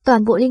khác,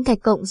 toàn bộ linh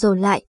thạch cộng dồn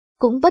lại,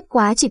 cũng bất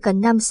quá chỉ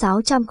cần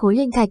 500-600 khối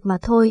linh thạch mà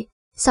thôi,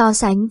 so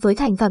sánh với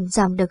thành phẩm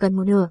giảm được gần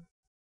một nửa.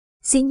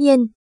 Dĩ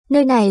nhiên,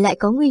 nơi này lại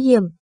có nguy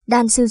hiểm,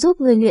 đan sư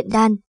giúp người luyện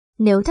đan,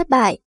 nếu thất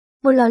bại,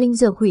 một lò linh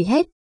dược hủy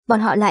hết, bọn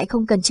họ lại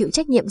không cần chịu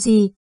trách nhiệm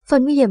gì,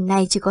 phần nguy hiểm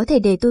này chỉ có thể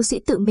để tu sĩ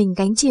tự mình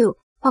gánh chịu,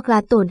 hoặc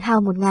là tổn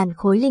hao 1.000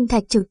 khối linh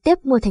thạch trực tiếp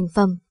mua thành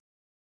phẩm.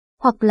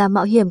 Hoặc là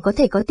mạo hiểm có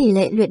thể có tỷ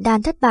lệ luyện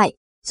đan thất bại,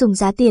 dùng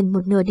giá tiền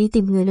một nửa đi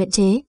tìm người luyện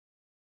chế.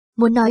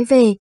 Muốn nói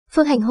về,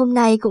 Phương Hành hôm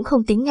nay cũng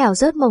không tính nghèo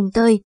rớt mồng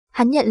tơi,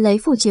 hắn nhận lấy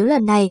phù chiếu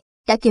lần này,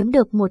 đã kiếm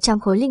được 100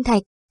 khối linh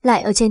thạch,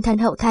 lại ở trên thân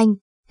Hậu Thanh,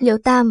 Liễu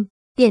Tam,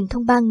 Tiền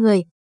Thông ba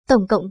người,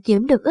 tổng cộng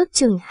kiếm được ước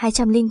chừng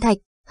 200 linh thạch,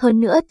 hơn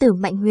nữa từ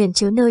Mạnh Huyền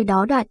chiếu nơi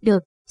đó đoạt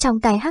được, trong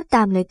tay Hắc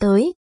Tam lấy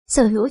tới,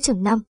 sở hữu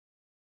chừng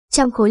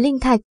 500 khối linh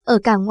thạch, ở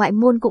cả ngoại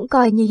môn cũng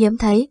coi như hiếm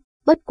thấy,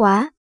 bất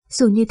quá,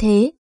 dù như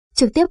thế,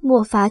 trực tiếp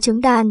mua phá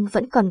trứng đan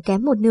vẫn còn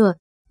kém một nửa,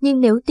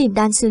 nhưng nếu tìm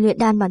đan sư luyện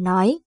đan mà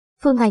nói,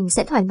 Phương Hành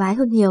sẽ thoải mái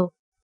hơn nhiều.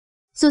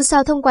 Dù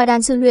sao thông qua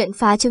đan sư luyện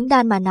phá trứng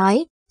đan mà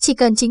nói, chỉ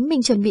cần chính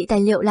mình chuẩn bị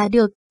tài liệu là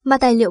được, mà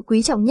tài liệu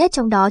quý trọng nhất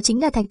trong đó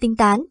chính là thạch tinh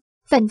tán.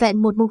 Vẹn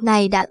vẹn một mục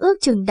này đã ước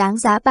chừng đáng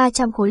giá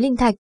 300 khối linh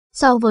thạch,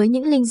 so với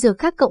những linh dược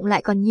khác cộng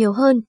lại còn nhiều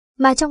hơn,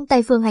 mà trong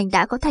tay Phương Hành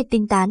đã có thạch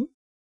tinh tán.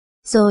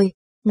 Rồi,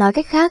 nói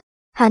cách khác,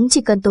 hắn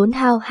chỉ cần tốn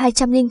hao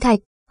 200 linh thạch,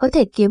 có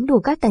thể kiếm đủ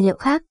các tài liệu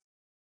khác.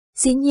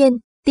 Dĩ nhiên,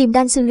 tìm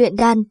đan sư luyện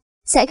đan,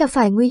 sẽ gặp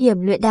phải nguy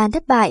hiểm luyện đan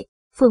thất bại,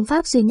 phương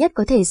pháp duy nhất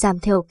có thể giảm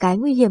thiểu cái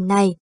nguy hiểm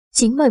này,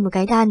 chính mời một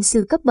cái đan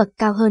sư cấp bậc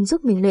cao hơn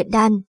giúp mình luyện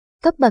đan,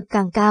 cấp bậc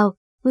càng cao,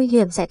 nguy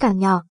hiểm sẽ càng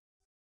nhỏ.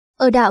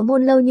 Ở đạo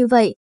môn lâu như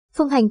vậy,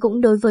 Phương Hành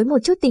cũng đối với một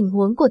chút tình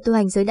huống của tu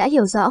hành giới đã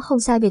hiểu rõ không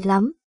sai biệt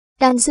lắm.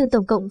 Đan sư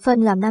tổng cộng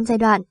phân làm 5 giai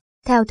đoạn,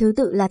 theo thứ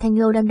tự là Thanh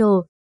Lô Đan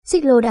Đồ,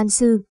 Xích Lô Đan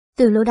Sư,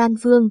 Tử Lô Đan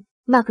Vương,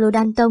 Mạc Lô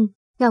Đan Tông,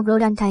 Ngọc Lô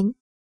Đan Thánh.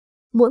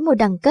 Mỗi một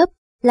đẳng cấp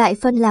lại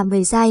phân làm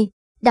 10 giai,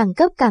 đẳng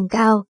cấp càng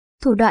cao,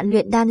 thủ đoạn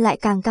luyện đan lại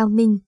càng cao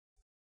minh.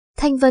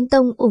 Thanh Vân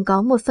Tông cũng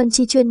có một phân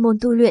chi chuyên môn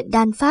tu luyện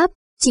đan pháp,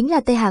 chính là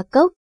Tây Hà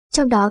Cốc,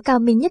 trong đó cao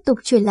minh nhất tục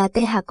truyền là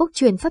Tây Hà Cốc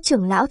truyền pháp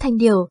trưởng lão Thanh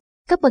Điều,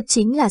 cấp bậc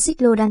chính là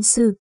Xích Lô Đan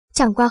Sư,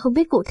 chẳng qua không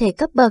biết cụ thể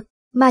cấp bậc,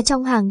 mà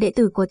trong hàng đệ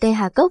tử của Tây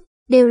Hà Cốc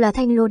đều là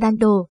Thanh Lô Đan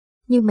Đồ,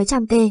 như mấy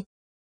trăm Tây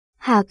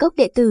Hà Cốc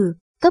đệ tử,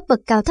 cấp bậc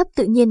cao thấp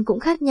tự nhiên cũng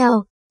khác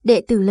nhau,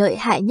 đệ tử lợi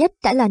hại nhất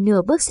đã là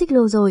nửa bước Xích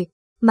Lô rồi,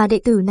 mà đệ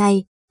tử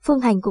này, Phương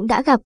Hành cũng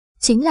đã gặp,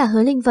 chính là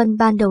Hứa Linh Vân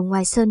ban đầu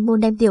ngoài sơn môn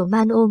đem tiểu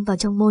man ôm vào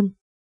trong môn.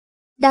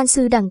 Đan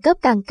sư đẳng cấp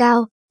càng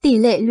cao, tỷ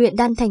lệ luyện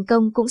đan thành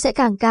công cũng sẽ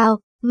càng cao,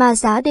 mà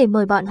giá để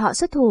mời bọn họ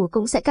xuất thủ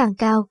cũng sẽ càng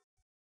cao.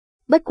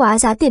 Bất quá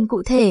giá tiền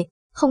cụ thể,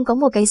 không có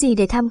một cái gì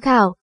để tham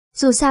khảo,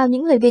 dù sao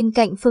những người bên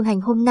cạnh Phương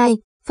Hành hôm nay,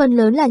 phần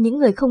lớn là những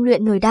người không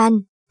luyện nổi đan,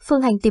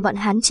 Phương Hành tìm bọn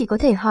hắn chỉ có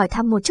thể hỏi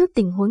thăm một chút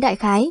tình huống đại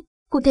khái,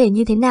 cụ thể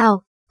như thế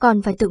nào,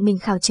 còn phải tự mình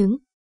khảo chứng.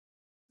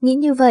 Nghĩ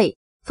như vậy,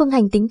 Phương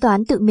Hành tính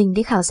toán tự mình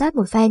đi khảo sát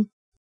một phen.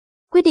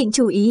 Quyết định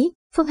chủ ý,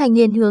 Phương Hành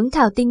liền hướng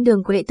thảo tinh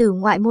đường của đệ tử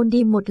ngoại môn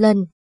đi một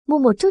lần, mua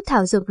một chút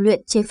thảo dược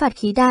luyện chế phạt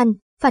khí đan.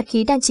 Phạt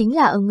khí đan chính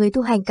là ở người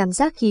tu hành cảm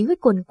giác khí huyết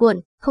cuồn cuộn,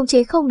 khống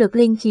chế không được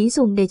linh khí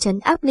dùng để trấn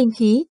áp linh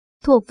khí,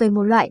 thuộc về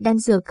một loại đan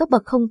dược cấp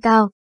bậc không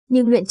cao,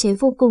 nhưng luyện chế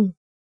vô cùng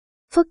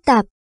phức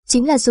tạp,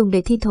 chính là dùng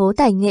để thi thố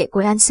tài nghệ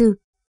của đan sư.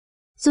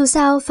 Dù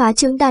sao phá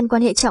trứng đan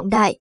quan hệ trọng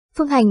đại,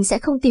 Phương Hành sẽ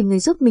không tìm người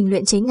giúp mình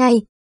luyện chế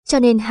ngay, cho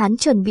nên hắn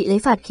chuẩn bị lấy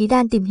phạt khí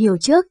đan tìm hiểu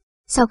trước,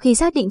 sau khi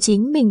xác định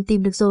chính mình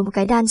tìm được rồi một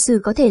cái đan sư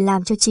có thể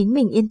làm cho chính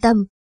mình yên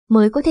tâm,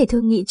 mới có thể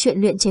thương nghị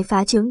chuyện luyện chế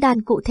phá trứng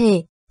đan cụ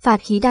thể.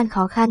 Phạt khí đan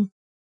khó khăn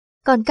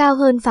còn cao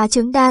hơn phá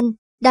trứng đan,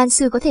 đan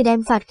sư có thể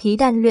đem phạt khí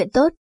đan luyện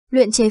tốt,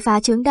 luyện chế phá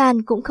trứng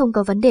đan cũng không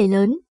có vấn đề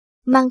lớn.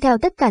 Mang theo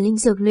tất cả linh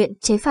dược luyện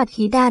chế phạt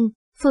khí đan,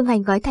 Phương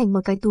Hành gói thành một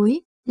cái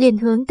túi, liền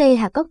hướng Tây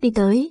Hà Cốc đi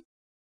tới.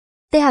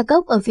 Tây Hà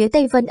Cốc ở phía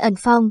Tây Vân ẩn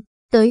phong,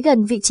 tới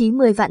gần vị trí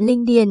 10 vạn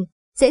linh điền,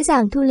 dễ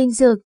dàng thu linh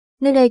dược,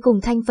 nơi đây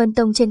cùng Thanh Vân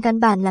Tông trên căn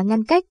bản là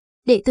ngăn cách,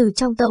 đệ tử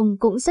trong tông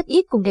cũng rất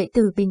ít cùng đệ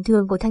tử bình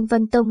thường của Thanh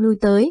Vân Tông lui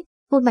tới,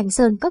 một mảnh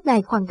sơn cốc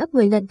này khoảng gấp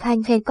 10 lần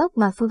Thanh Khê Cốc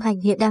mà Phương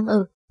Hành hiện đang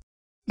ở.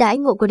 Đãi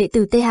ngộ của đệ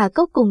tử Tây Hà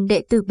Cốc cùng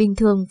đệ tử bình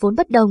thường vốn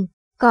bất đồng,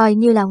 coi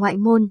như là ngoại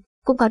môn,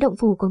 cũng có động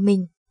phủ của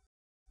mình.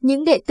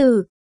 Những đệ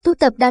tử tu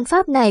tập đan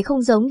pháp này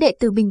không giống đệ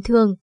tử bình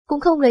thường, cũng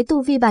không lấy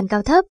tu vi bản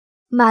cao thấp,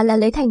 mà là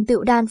lấy thành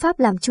tựu đan pháp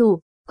làm chủ,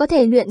 có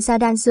thể luyện ra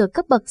đan dược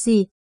cấp bậc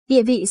gì,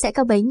 địa vị sẽ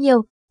cao bấy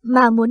nhiêu,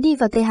 mà muốn đi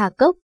vào Tê Hà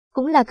Cốc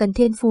cũng là cần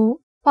thiên phú,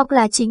 hoặc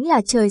là chính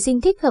là trời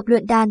sinh thích hợp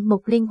luyện đan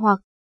mộc linh, hoặc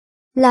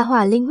là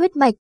hỏa linh huyết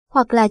mạch,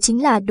 hoặc là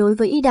chính là đối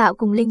với y đạo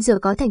cùng linh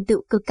dược có thành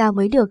tựu cực cao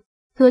mới được.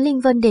 Hứa Linh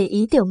Vân để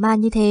ý Tiểu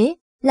Man như thế,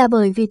 là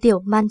bởi vì Tiểu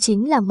Man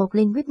chính là mộc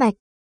linh huyết mạch.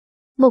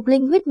 Mộc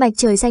linh huyết mạch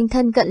trời xanh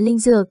thân cận linh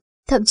dược,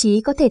 thậm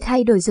chí có thể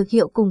thay đổi dược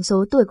hiệu cùng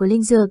số tuổi của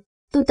linh dược,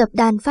 tu tập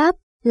đan pháp,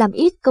 làm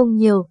ít công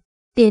nhiều,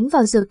 tiến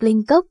vào dược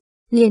linh cốc,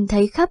 liền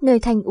thấy khắp nơi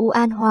thanh u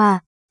an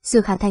hòa,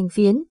 dược hà thành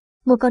phiến,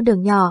 một con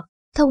đường nhỏ,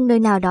 thông nơi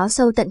nào đó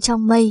sâu tận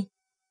trong mây.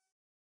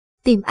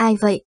 Tìm ai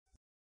vậy?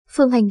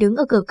 Phương Hành đứng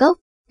ở cửa cốc,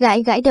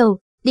 gãi gãi đầu,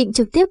 định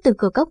trực tiếp từ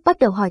cửa cốc bắt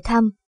đầu hỏi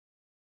thăm.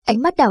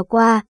 Ánh mắt đảo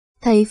qua,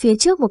 thấy phía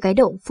trước một cái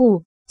động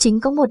phủ, chính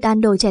có một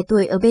đan đồ trẻ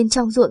tuổi ở bên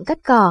trong ruộng cắt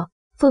cỏ.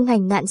 Phương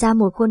Hành nặn ra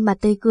một khuôn mặt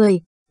tươi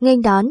cười,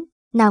 nghênh đón,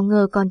 nào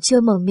ngờ còn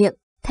chưa mở miệng,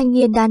 thanh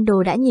niên đan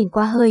đồ đã nhìn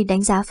qua hơi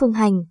đánh giá Phương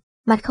Hành,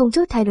 mặt không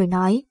chút thay đổi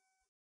nói.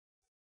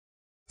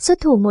 Xuất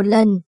thủ một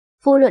lần,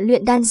 vô luận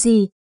luyện đan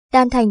gì,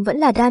 đan thành vẫn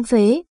là đan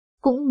phế,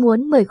 cũng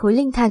muốn 10 khối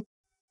linh thạch.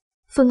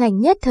 Phương Hành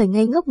nhất thời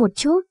ngây ngốc một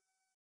chút.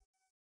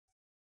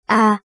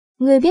 À,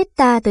 ngươi biết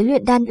ta tới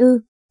luyện đan ư?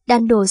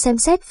 Đan đồ xem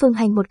xét Phương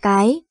Hành một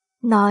cái,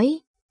 nói.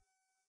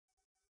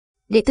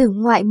 Đệ tử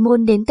ngoại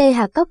môn đến Tê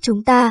Hà Cốc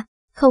chúng ta,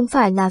 không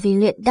phải là vì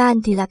luyện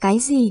đan thì là cái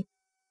gì?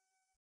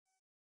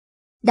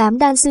 Đám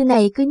đan sư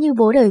này cứ như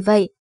bố đời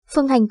vậy.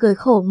 Phương Hành cười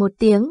khổ một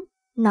tiếng,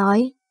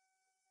 nói.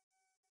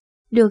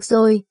 Được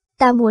rồi,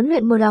 ta muốn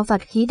luyện một lò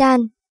phạt khí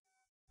đan.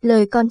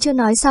 Lời còn chưa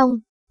nói xong,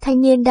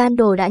 thanh niên đan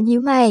đồ đã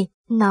nhíu mày,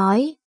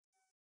 nói.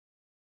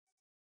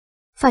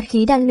 Phạt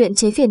khí đan luyện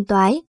chế phiền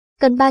toái,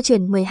 cần 3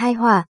 chuyển 12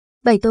 hỏa,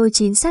 7 tôi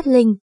 9 sát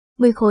linh,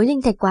 10 khối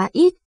linh thạch quá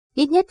ít,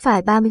 ít nhất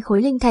phải 30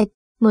 khối linh thạch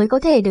mới có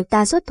thể được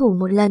ta xuất thủ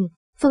một lần.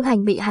 Phương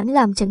Hành bị hắn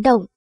làm chấn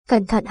động,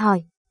 cẩn thận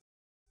hỏi.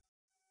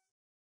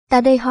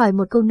 Ta đây hỏi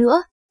một câu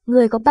nữa,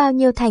 người có bao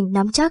nhiêu thành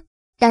nắm chắc?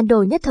 Đan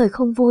đồ nhất thời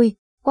không vui,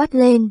 quát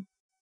lên.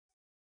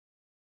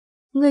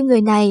 Ngươi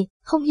người này,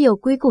 không hiểu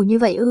quy củ như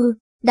vậy ư?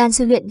 Đan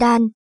sư luyện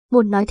đan,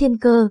 một nói thiên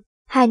cơ,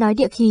 hai nói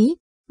địa khí,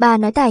 ba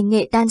nói tài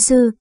nghệ đan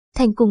sư,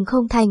 thành cùng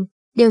không thành,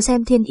 đều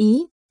xem thiên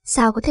ý,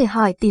 sao có thể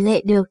hỏi tỷ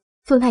lệ được?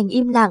 Phương Hành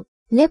im lặng,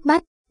 liếc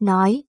mắt,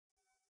 nói.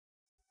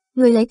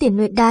 Ngươi lấy tiền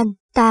luyện đan,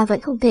 ta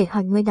vẫn không thể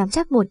hỏi ngươi nắm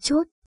chắc một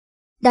chút.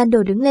 Đan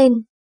đồ đứng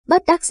lên,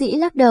 bất đắc dĩ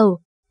lắc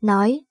đầu,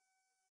 nói.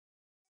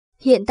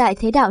 Hiện tại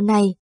thế đạo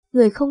này,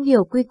 người không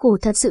hiểu quy củ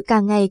thật sự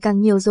càng ngày càng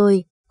nhiều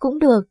rồi, cũng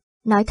được,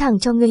 nói thẳng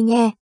cho ngươi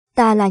nghe,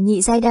 ta là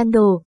nhị giai đan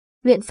đồ,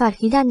 luyện phạt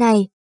khí đan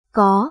này,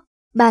 có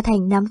 3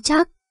 thành nắm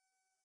chắc.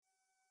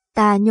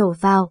 Ta nhổ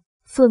vào,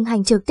 Phương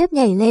Hành trực tiếp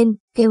nhảy lên,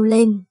 kêu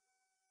lên.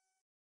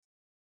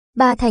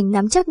 3 thành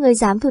nắm chắc ngươi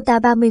dám thu ta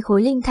 30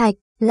 khối linh thạch,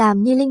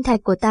 làm như linh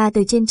thạch của ta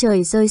từ trên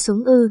trời rơi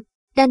xuống ư?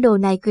 Đan đồ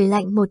này cười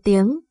lạnh một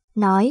tiếng,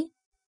 nói.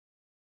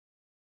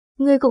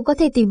 Ngươi cũng có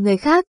thể tìm người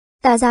khác,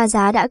 ta ra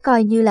giá đã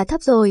coi như là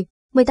thấp rồi,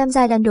 18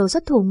 giai đan đồ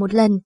xuất thủ một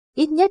lần,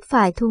 ít nhất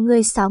phải thu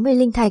ngươi 60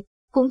 linh thạch,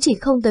 cũng chỉ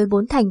không tới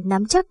 4 thành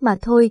nắm chắc mà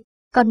thôi,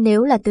 còn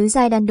nếu là tứ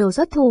giai đan đồ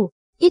xuất thủ,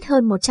 ít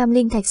hơn 100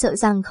 linh thạch sợ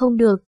rằng không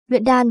được,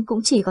 luyện đan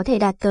cũng chỉ có thể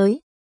đạt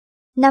tới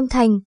 5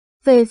 thành,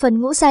 về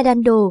phần ngũ giai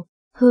đan đồ,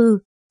 hừ,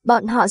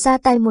 bọn họ ra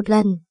tay một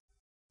lần.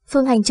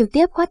 Phương Hành trực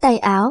tiếp khoát tay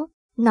áo,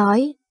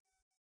 nói.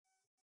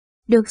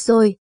 Được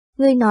rồi,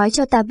 ngươi nói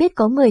cho ta biết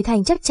có 10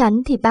 thành chắc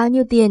chắn thì bao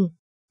nhiêu tiền.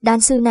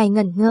 Đan sư này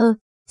ngẩn ngơ,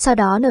 sau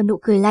đó nở nụ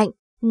cười lạnh,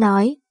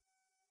 nói.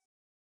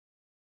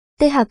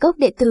 Tê Hà Cốc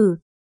đệ tử,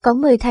 có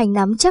 10 thành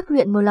nắm chắc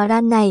luyện một lò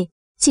đan này,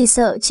 chỉ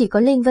sợ chỉ có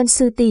Linh Vân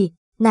sư tỷ,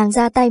 nàng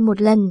ra tay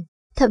một lần,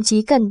 thậm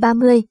chí cần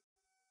 30.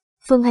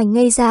 Phương Hành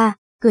ngây ra,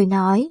 cười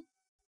nói.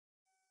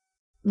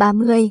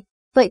 30,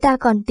 vậy ta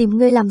còn tìm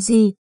ngươi làm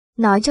gì,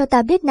 nói cho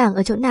ta biết nàng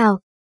ở chỗ nào.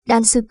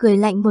 Đan sư cười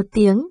lạnh một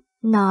tiếng,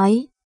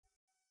 nói.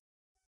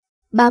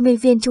 30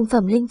 viên trung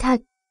phẩm linh thạch.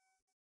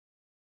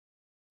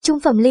 Trung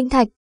phẩm linh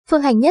thạch,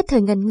 Phương Hành nhất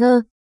thời ngần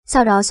ngơ,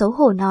 sau đó xấu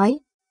hổ nói.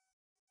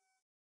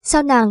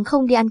 Sao nàng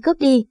không đi ăn cướp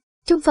đi,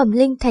 trung phẩm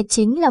linh thạch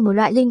chính là một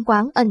loại linh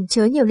quáng ẩn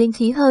chứa nhiều linh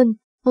khí hơn,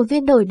 một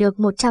viên đổi được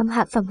 100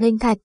 hạ phẩm linh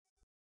thạch.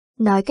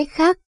 Nói cách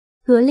khác,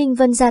 Hứa Linh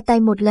Vân ra tay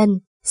một lần,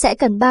 sẽ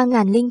cần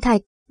 3.000 linh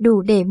thạch,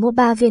 đủ để mua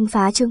 3 viên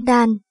phá trương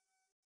đan.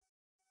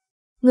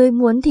 Ngươi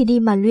muốn thì đi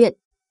mà luyện.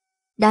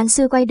 Đan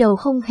sư quay đầu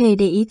không hề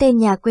để ý tên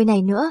nhà quê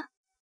này nữa.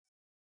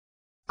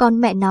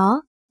 Con mẹ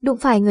nó, đụng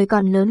phải người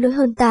còn lớn lối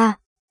hơn ta.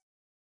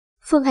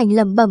 Phương Hành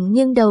lẩm bẩm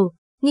nghiêng đầu,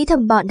 nghĩ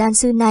thầm bọn đan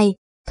sư này,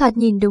 thoạt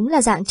nhìn đúng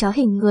là dạng chó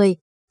hình người,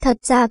 thật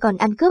ra còn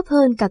ăn cướp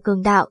hơn cả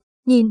cường đạo,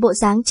 nhìn bộ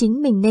dáng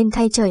chính mình nên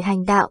thay trời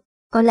hành đạo,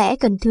 có lẽ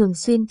cần thường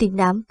xuyên tìm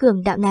đám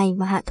cường đạo này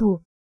mà hạ thủ.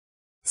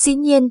 Dĩ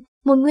nhiên,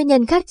 một nguyên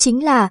nhân khác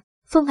chính là,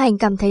 Phương Hành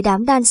cảm thấy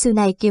đám đan sư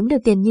này kiếm được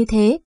tiền như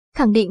thế,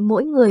 khẳng định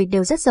mỗi người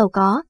đều rất giàu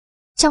có.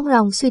 Trong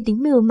lòng suy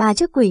tính mưu ma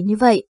trước quỷ như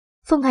vậy,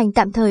 Phương Hành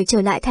tạm thời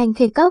trở lại Thanh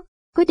Khê Cốc,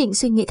 quyết định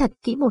suy nghĩ thật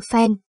kỹ một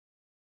phen.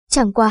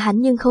 Chẳng qua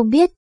hắn nhưng không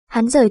biết,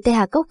 hắn rời Tê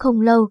Hà Cốc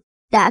không lâu,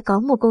 đã có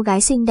một cô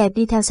gái xinh đẹp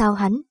đi theo sau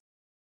hắn.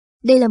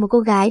 Đây là một cô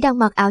gái đang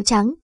mặc áo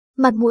trắng,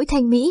 mặt mũi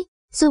thanh mỹ,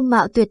 dung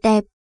mạo tuyệt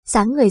đẹp,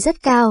 dáng người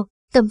rất cao,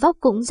 tầm vóc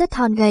cũng rất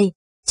thon gầy,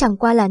 chẳng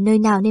qua là nơi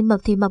nào nên mập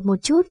thì mập một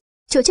chút,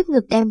 chỗ trước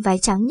ngực đem váy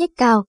trắng nhếch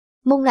cao,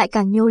 mông lại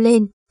càng nhô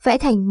lên, vẽ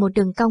thành một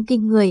đường cong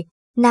kinh người,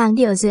 nàng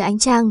đi ở dưới ánh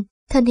trăng,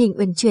 thân hình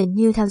uyển chuyển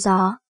như theo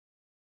gió.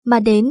 Mà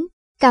đến,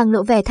 càng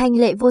lộ vẻ thanh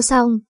lệ vô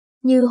song,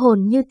 như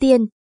hồn như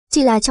tiên,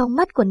 chỉ là trong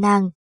mắt của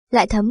nàng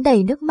lại thấm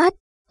đầy nước mắt,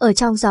 ở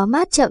trong gió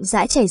mát chậm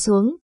rãi chảy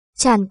xuống,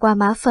 tràn qua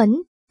má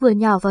phấn, vừa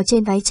nhỏ vào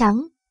trên váy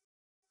trắng.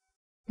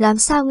 Làm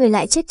sao người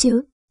lại chết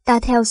chứ? Ta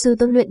theo sư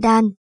tôn luyện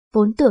đan,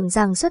 vốn tưởng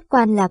rằng xuất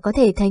quan là có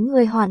thể thấy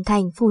ngươi hoàn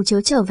thành phù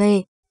chiếu trở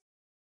về.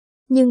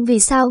 Nhưng vì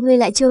sao ngươi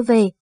lại chưa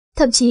về,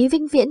 thậm chí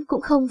vĩnh viễn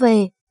cũng không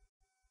về?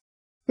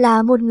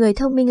 Là một người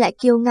thông minh lại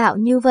kiêu ngạo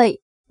như vậy,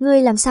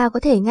 ngươi làm sao có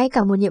thể ngay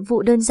cả một nhiệm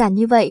vụ đơn giản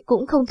như vậy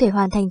cũng không thể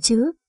hoàn thành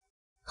chứ?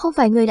 Không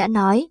phải ngươi đã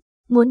nói,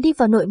 muốn đi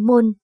vào nội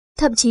môn,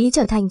 thậm chí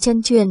trở thành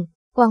chân truyền,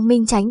 quang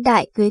minh chánh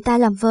đại cưới ta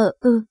làm vợ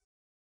ư?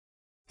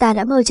 Ta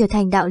đã mơ trở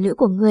thành đạo lữ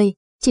của ngươi,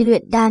 chỉ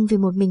luyện đan vì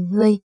một mình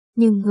ngươi,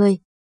 nhưng ngươi...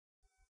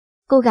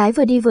 Cô gái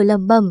vừa đi vừa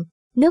lẩm bẩm,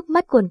 nước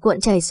mắt cuồn cuộn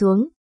chảy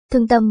xuống,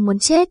 thương tâm muốn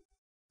chết.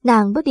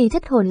 Nàng bước đi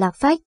thất hồn lạc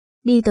phách,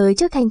 đi tới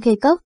trước thanh khê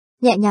cốc,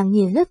 nhẹ nhàng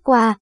nhìn lướt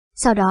qua,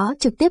 sau đó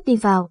trực tiếp đi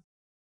vào.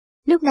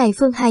 Lúc này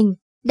Phương Hành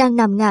đang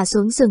nằm ngả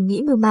xuống giường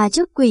nghĩ mưu ma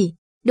trước quỷ,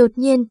 đột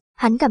nhiên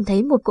hắn cảm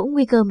thấy một cỗ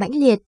nguy cơ mãnh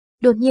liệt,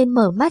 đột nhiên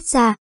mở mắt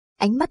ra,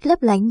 ánh mắt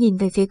lấp lánh nhìn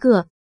về phía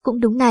cửa. Cũng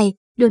đúng này,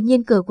 đột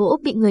nhiên cửa gỗ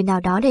bị người nào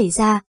đó đẩy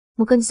ra,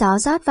 một cơn gió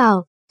rót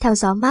vào, theo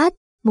gió mát,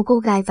 một cô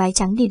gái váy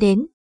trắng đi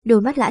đến,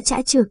 đôi mắt lã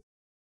chã trực.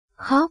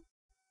 Khóc.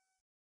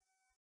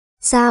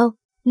 Sao,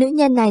 nữ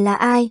nhân này là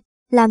ai,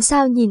 làm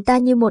sao nhìn ta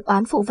như một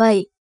oán phụ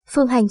vậy?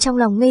 Phương Hành trong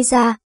lòng ngây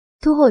ra,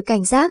 thu hồi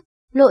cảnh giác,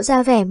 lộ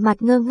ra vẻ mặt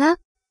ngơ ngác.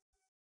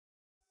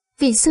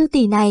 Vị sư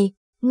tỷ này,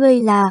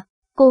 ngươi là...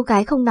 Cô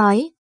gái không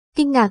nói,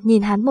 kinh ngạc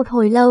nhìn hắn một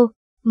hồi lâu,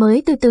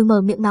 mới từ từ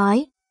mở miệng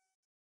nói.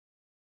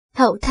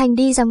 Hậu Thanh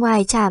đi ra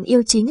ngoài trảm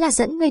yêu chính là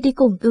dẫn ngươi đi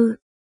cùng ư?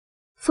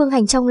 Phương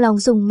Hành trong lòng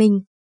rùng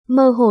mình,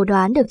 mơ hồ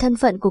đoán được thân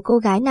phận của cô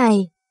gái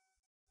này.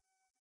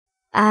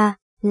 À,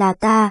 là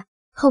ta,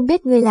 không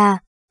biết ngươi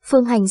là...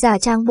 Phương Hành giả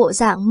trang bộ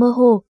dạng mơ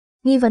hồ,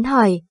 nghi vấn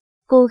hỏi.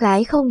 Cô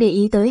gái không để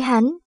ý tới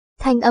hắn,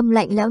 thanh âm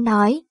lạnh lẽo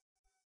nói.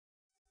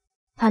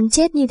 Hắn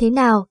chết như thế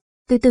nào,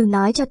 từ từ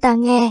nói cho ta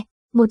nghe,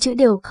 một chữ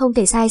đều không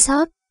thể sai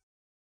sót.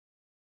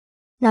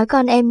 Nói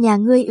con em nhà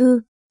ngươi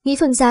ư, nghĩ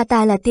Phương gia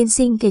ta là tiên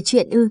sinh kể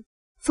chuyện ư?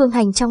 Phương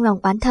Hành trong lòng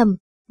oán thầm,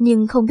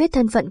 nhưng không biết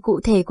thân phận cụ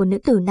thể của nữ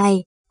tử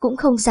này, cũng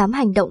không dám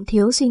hành động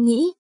thiếu suy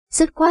nghĩ,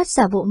 dứt khoát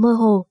giả bộ mơ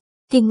hồ,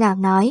 kinh ngạc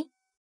nói.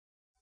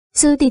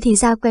 Sư tỷ thì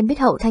ra quen biết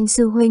Hậu Thanh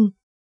sư huynh.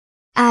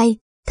 Ai,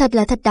 thật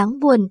là thật đáng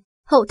buồn,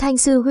 Hậu Thanh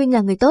sư huynh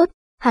là người tốt,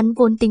 hắn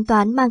vốn tính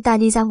toán mang ta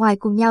đi ra ngoài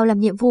cùng nhau làm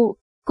nhiệm vụ,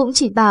 cũng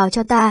chỉ bảo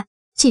cho ta,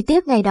 chỉ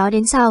tiếc ngày đó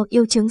đến sau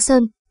yêu Trướng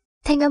Sơn.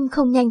 Thanh âm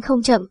không nhanh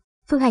không chậm,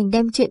 Phương Hành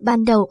đem chuyện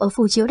ban đầu ở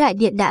phù chiếu đại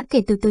điện đã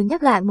kể từ từ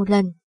nhắc lại một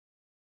lần.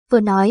 Vừa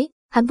nói,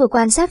 hắn vừa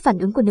quan sát phản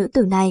ứng của nữ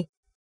tử này.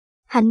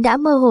 Hắn đã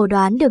mơ hồ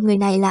đoán được người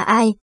này là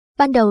ai,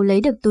 ban đầu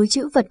lấy được túi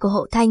trữ vật của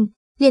Hậu Thanh,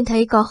 liền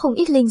thấy có không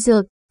ít linh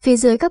dược, phía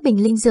dưới các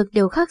bình linh dược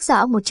đều khắc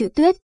rõ một chữ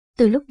tuyết,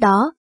 từ lúc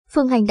đó,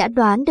 Phương Hành đã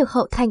đoán được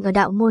Hậu Thanh ở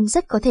đạo môn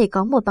rất có thể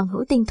có một bằng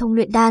hữu tinh thông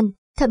luyện đan,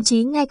 thậm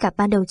chí ngay cả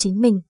ban đầu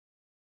chính mình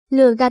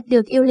lừa gạt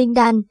được yêu linh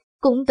đan,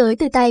 cũng tới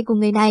từ tay của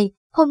người này.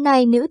 Hôm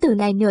nay nữ tử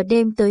này nửa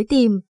đêm tới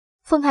tìm,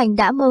 Phương Hành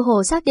đã mơ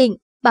hồ xác định,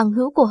 bằng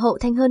hữu của Hậu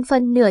Thanh hơn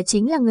phân nửa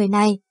chính là người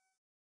này.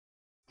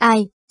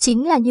 Ai,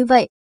 chính là như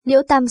vậy,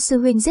 Liễu Tam sư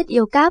huynh rất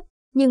yêu cáp,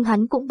 nhưng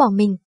hắn cũng bỏ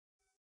mình.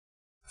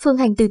 Phương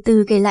Hành từ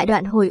từ kể lại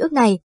đoạn hồi ức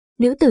này,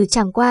 nữ tử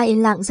chẳng qua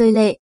yên lặng rơi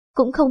lệ,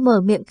 cũng không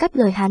mở miệng cắt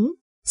lời hắn.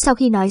 Sau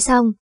khi nói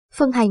xong,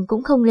 Phương Hành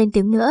cũng không lên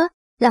tiếng nữa,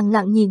 lặng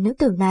lặng nhìn nữ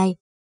tử này.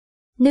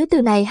 Nữ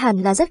tử này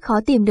hẳn là rất khó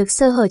tìm được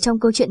sơ hở trong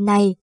câu chuyện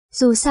này,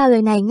 dù sao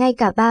lời này ngay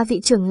cả ba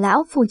vị trưởng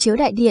lão phù chiếu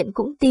đại điện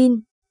cũng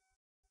tin.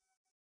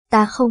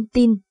 Ta không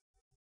tin.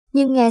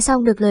 Nhưng nghe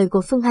xong được lời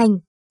của Phương Hành,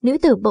 nữ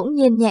tử bỗng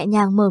nhiên nhẹ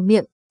nhàng mở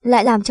miệng,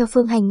 lại làm cho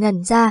Phương Hành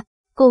ngẩn ra,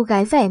 cô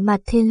gái vẻ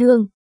mặt thê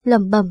lương,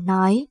 lẩm bẩm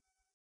nói.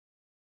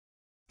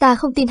 Ta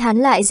không tin hắn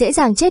lại dễ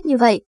dàng chết như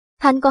vậy,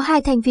 hắn có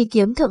 2 thanh phi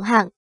kiếm thượng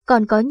hạng,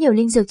 còn có nhiều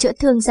linh dược chữa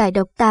thương giải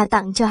độc ta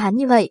tặng cho hắn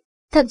như vậy,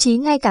 thậm chí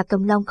ngay cả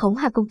cầm long khống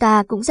hà công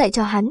ta cũng dạy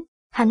cho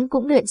hắn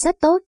cũng luyện rất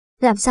tốt,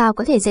 làm sao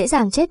có thể dễ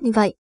dàng chết như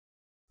vậy.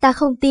 Ta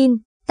không tin,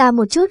 ta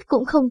một chút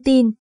cũng không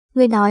tin,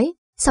 ngươi nói,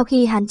 sau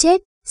khi hắn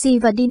chết, di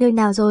vật đi nơi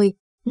nào rồi?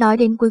 Nói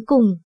đến cuối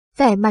cùng,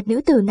 vẻ mặt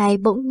nữ tử này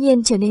bỗng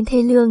nhiên trở nên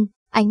thê lương,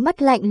 ánh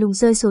mắt lạnh lùng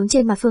rơi xuống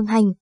trên mặt Phương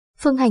Hành.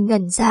 Phương Hành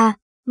ngẩn ra,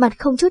 mặt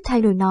không chút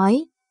thay đổi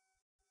nói.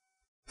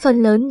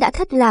 Phần lớn đã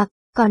thất lạc,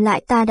 còn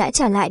lại ta đã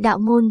trả lại đạo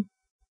môn.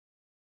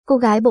 Cô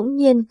gái bỗng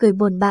nhiên cười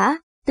buồn bã,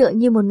 tựa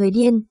như một người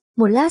điên,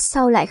 một lát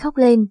sau lại khóc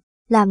lên,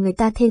 làm người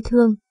ta thê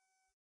thương.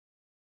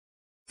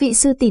 Vị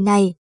sư tỷ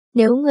này,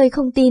 nếu ngươi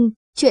không tin,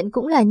 chuyện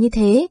cũng là như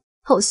thế,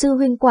 Hậu sư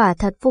huynh quả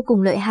thật vô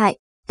cùng lợi hại,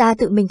 ta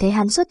tự mình thấy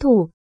hắn xuất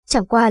thủ,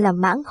 chẳng qua là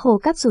mãng hồ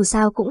cáp dù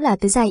sao cũng là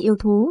tứ giai yêu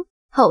thú,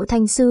 Hậu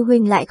Thanh sư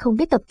huynh lại không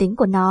biết tập tính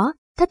của nó,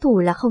 thất thủ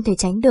là không thể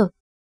tránh được.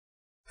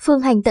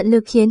 Phương Hành tận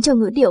lực khiến cho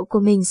ngữ điệu của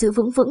mình giữ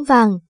vững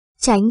vàng,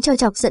 tránh cho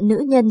chọc giận nữ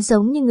nhân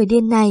giống như người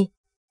điên này.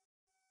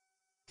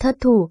 Thất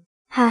thủ,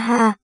 ha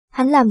ha,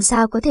 hắn làm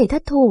sao có thể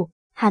thất thủ,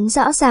 hắn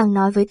rõ ràng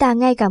nói với ta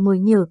ngay cả mồi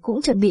nhử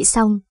cũng chuẩn bị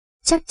xong,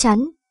 chắc chắn.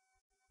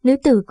 Nữ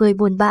tử cười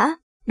buồn bã,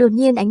 đột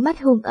nhiên ánh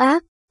mắt hung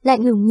ác,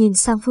 lạnh lùng nhìn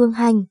sang Phương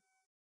Hành.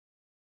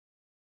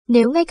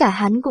 Nếu ngay cả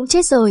hắn cũng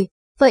chết rồi,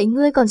 vậy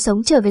ngươi còn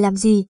sống trở về làm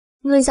gì?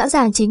 Ngươi rõ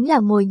ràng chính là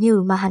mồi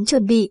nhử mà hắn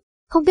chuẩn bị,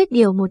 không biết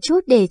điều một chút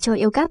để cho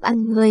yêu cáp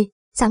ăn ngươi,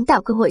 sáng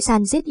tạo cơ hội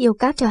săn giết yêu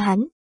cáp cho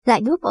hắn,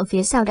 lại núp ở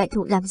phía sau đại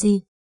thụ làm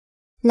gì?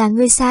 Là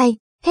ngươi sai,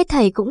 hết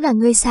thảy cũng là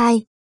ngươi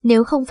sai,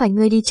 nếu không phải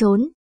ngươi đi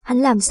trốn, hắn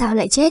làm sao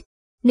lại chết?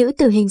 Nữ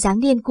tử hình dáng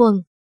điên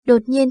cuồng,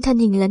 đột nhiên thân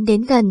hình lấn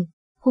đến gần,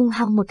 hung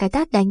hăng một cái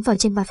tát đánh vào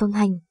trên mặt Phương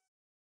Hành.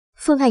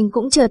 Phương Hành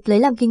cũng chợt lấy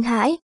làm kinh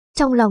hãi,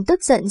 trong lòng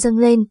tức giận dâng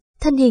lên,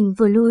 thân hình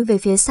vừa lui về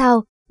phía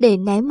sau, để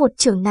né một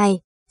chưởng này,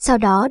 sau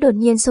đó đột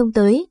nhiên xông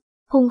tới,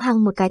 hung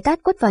hăng một cái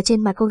tát quất vào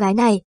trên mặt cô gái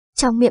này,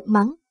 trong miệng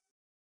mắng.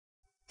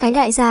 Cái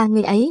đại gia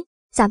người ấy,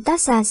 dám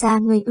tát ra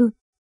người ư.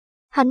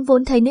 Hắn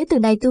vốn thấy nữ tử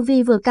này tu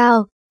vi vừa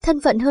cao, thân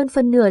phận hơn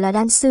phân nửa là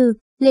đan sư,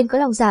 liền có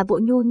lòng giả bộ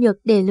nhu nhược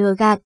để lừa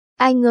gạt,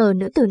 ai ngờ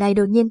nữ tử này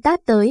đột nhiên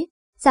tát tới,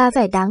 ra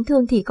vẻ đáng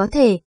thương thì có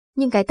thể,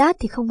 nhưng cái tát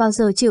thì không bao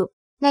giờ chịu,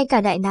 ngay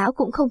cả đại não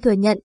cũng không thừa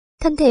nhận,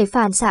 thân thể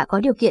phản xạ có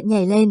điều kiện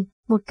nhảy lên,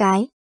 một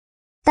cái.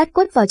 Tát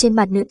quất vào trên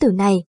mặt nữ tử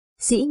này,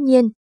 dĩ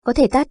nhiên, có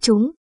thể tát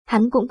trúng,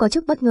 hắn cũng có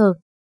chút bất ngờ.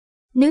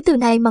 Nữ tử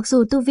này mặc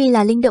dù tu vi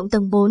là linh động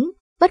tầng 4,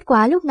 bất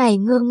quá lúc này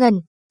ngơ ngẩn,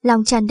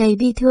 lòng tràn đầy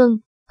bi thương,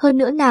 hơn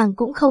nữa nàng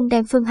cũng không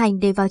đem Phương Hành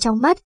để vào trong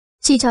mắt,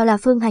 chỉ cho là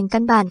Phương Hành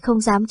căn bản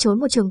không dám trốn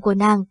một trường của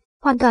nàng,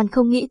 hoàn toàn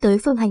không nghĩ tới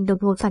Phương Hành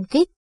đột ngột phản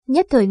kích,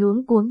 nhất thời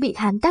luống cuống bị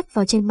hắn tát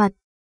vào trên mặt.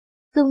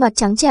 Gương mặt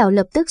trắng trẻo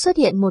lập tức xuất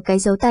hiện một cái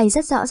dấu tay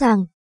rất rõ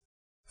ràng.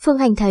 Phương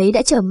Hành thấy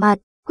đã trở mặt,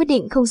 quyết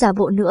định không giả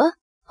bộ nữa,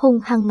 hung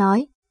hăng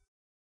nói.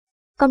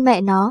 Con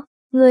mẹ nó,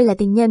 ngươi là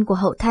tình nhân của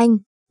Hậu Thanh,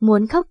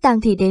 muốn khóc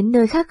tang thì đến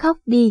nơi khác khóc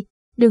đi,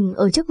 đừng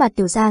ở trước mặt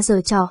tiểu gia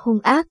giở trò hung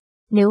ác,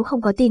 nếu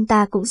không có tin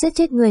ta cũng giết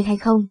chết ngươi hay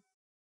không.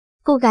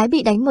 Cô gái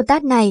bị đánh một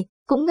tát này,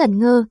 cũng ngẩn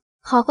ngơ,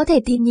 khó có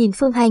thể tin nhìn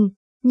Phương Hành,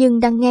 nhưng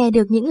đang nghe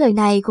được những lời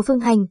này của Phương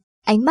Hành,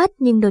 ánh mắt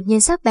nhưng đột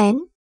nhiên sắc bén,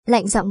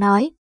 lạnh giọng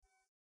nói.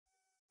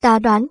 Ta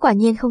đoán quả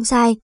nhiên không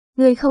sai,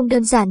 ngươi không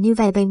đơn giản như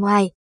vẻ bề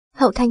ngoài,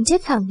 Hậu Thanh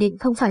chết khẳng định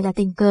không phải là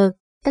tình cờ,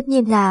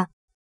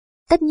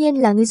 tất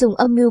nhiên là ngươi dùng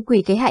âm mưu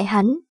quỷ kế hại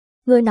hắn.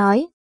 Ngươi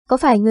nói, có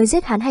phải ngươi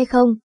giết hắn hay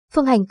không?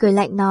 Phương Hành cười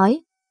lạnh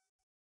nói.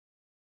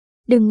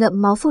 Đừng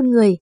ngậm máu phun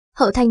người,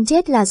 Hậu Thanh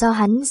chết là do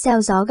hắn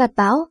gieo gió gặt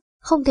bão,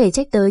 không thể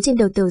trách tới trên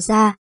đầu tiểu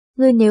gia.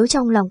 Ngươi nếu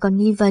trong lòng còn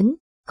nghi vấn,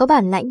 có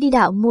bản lãnh đi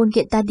đạo môn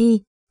kiện ta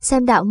đi,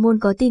 xem đạo môn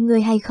có tin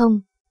ngươi hay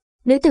không.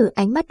 Nữ tử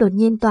ánh mắt đột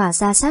nhiên tỏa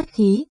ra sát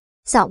khí,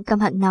 giọng căm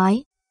hận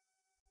nói.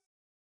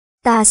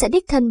 Ta sẽ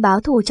đích thân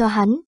báo thù cho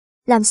hắn,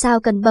 làm sao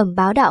cần bẩm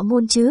báo đạo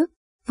môn chứ?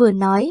 Vừa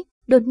nói,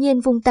 đột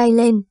nhiên vung tay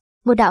lên,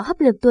 một đạo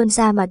hấp lực tuôn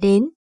ra mà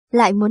đến,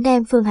 lại muốn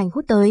đem Phương Hành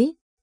hút tới.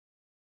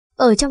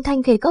 Ở trong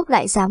thanh khê cốc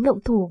lại dám động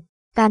thủ,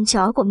 can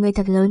chó của ngươi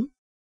thật lớn.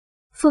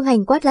 Phương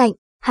Hành quát lạnh,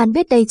 hắn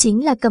biết đây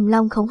chính là Cầm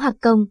Long Khống Hạc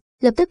Công,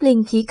 lập tức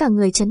linh khí cả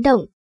người chấn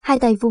động, hai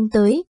tay vung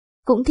tới,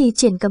 cũng thi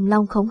triển Cầm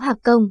Long Khống Hạc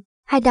Công,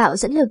 hai đạo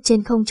dẫn lực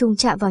trên không trung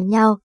chạm vào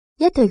nhau,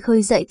 nhất thời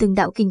khơi dậy từng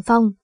đạo kình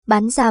phong,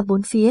 bắn ra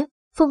bốn phía.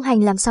 Phương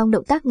Hành làm xong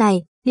động tác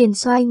này, liền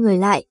xoay người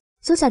lại,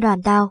 rút ra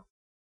đoàn đao.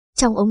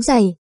 Trong ống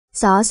giày,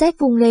 gió rét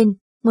vung lên,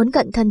 muốn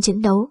cận thân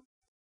chiến đấu.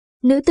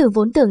 Nữ tử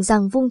vốn tưởng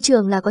rằng vung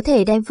trường là có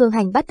thể đem Phương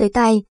Hành bắt tới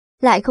tay,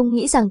 lại không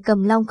nghĩ rằng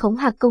Cầm Long Khống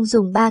Hạc Công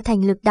dùng 3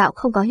 thành lực đạo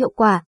không có hiệu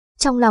quả,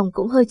 trong lòng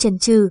cũng hơi chần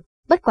chừ,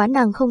 bất quá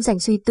nàng không dành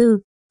suy tư,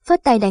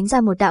 phất tay đánh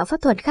ra một đạo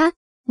pháp thuật khác,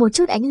 một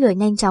chút ánh lửa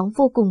nhanh chóng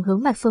vô cùng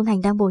hướng mặt Phương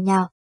Hành đang bổ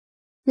nhào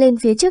lên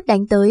phía trước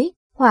đánh tới,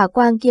 hỏa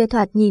quang kia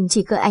thoạt nhìn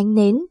chỉ cỡ ánh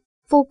nến,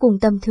 vô cùng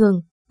tầm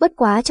thường, bất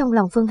quá trong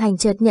lòng Phương Hành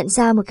chợt nhận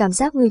ra một cảm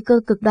giác nguy cơ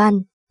cực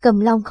đoan, Cầm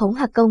Long Khống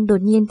Hạc Công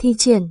đột nhiên thi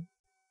triển.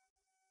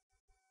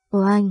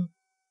 Oanh!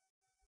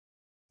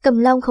 Cầm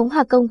Long Khống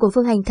Hạc Công của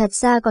Phương Hành thật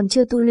ra còn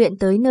chưa tu luyện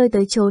tới nơi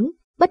tới chốn,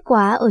 bất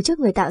quá ở trước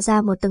người tạo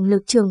ra một tầng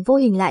lực trường vô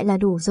hình lại là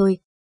đủ rồi.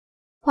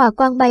 Hỏa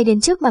quang bay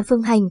đến trước mặt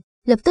Phương Hành,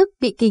 lập tức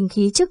bị kình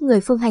khí trước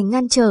người Phương Hành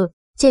ngăn trở,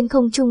 trên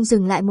không trung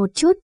dừng lại một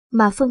chút,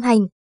 mà Phương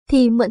Hành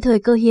thì mượn thời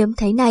cơ hiếm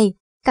thấy này,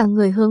 cả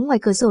người hướng ngoài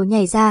cửa sổ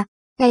nhảy ra,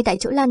 ngay tại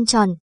chỗ lăn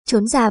tròn,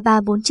 trốn ra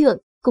 3-4 trượng,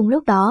 cùng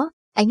lúc đó,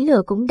 ánh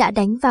lửa cũng đã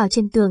đánh vào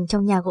trên tường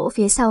trong nhà gỗ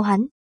phía sau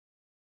hắn.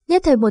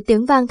 Nhất thời một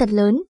tiếng vang thật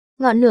lớn,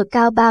 ngọn lửa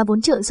cao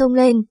 3-4 trượng xông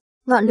lên,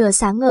 ngọn lửa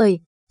sáng ngời,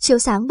 chiếu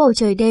sáng bầu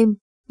trời đêm,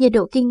 nhiệt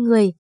độ kinh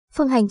người,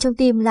 Phương Hành trong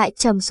tim lại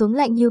trầm xuống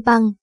lạnh như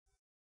băng.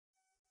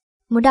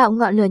 Một đạo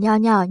ngọn lửa nho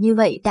nhỏ như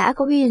vậy đã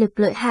có uy lực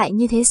lợi hại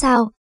như thế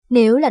sao?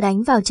 Nếu là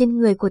đánh vào trên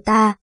người của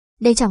ta,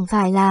 đây chẳng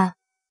phải là...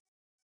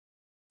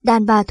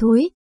 Đàn bà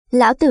thúi,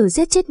 lão tử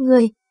giết chết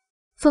ngươi.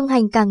 Phương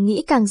Hành càng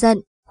nghĩ càng giận,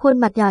 khuôn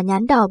mặt nhỏ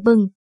nhắn đỏ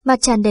bừng,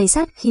 mặt tràn đầy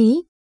sát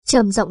khí,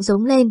 trầm giọng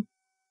giống lên.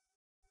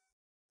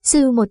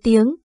 Sư một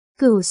tiếng,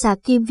 cửu xà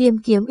kim viêm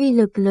kiếm uy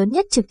lực lớn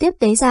nhất trực tiếp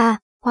tế ra,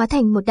 hóa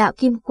thành một đạo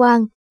kim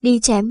quang, đi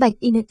chém bạch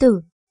y nữ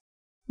tử.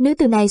 Nữ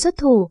tử này xuất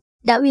thủ,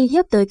 đã uy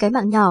hiếp tới cái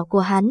mạng nhỏ của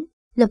hắn,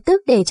 lập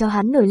tức để cho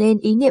hắn nổi lên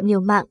ý niệm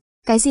liều mạng,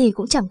 cái gì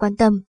cũng chẳng quan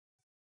tâm.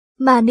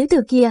 Mà nữ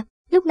tử kia,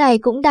 lúc này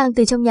cũng đang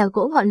từ trong nhà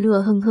gỗ ngọn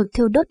lửa hừng hực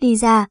thiêu đốt đi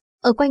ra,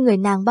 ở quanh người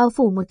nàng bao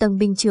phủ một tầng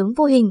bình chướng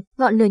vô hình,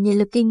 ngọn lửa nhiệt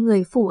lực kinh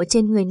người phủ ở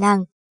trên người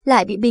nàng,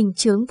 lại bị bình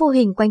chướng vô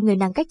hình quanh người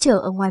nàng cách trở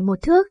ở ngoài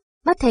một thước,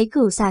 mắt thấy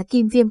cửu xà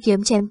kim viêm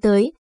kiếm chém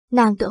tới,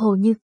 nàng tựa hồ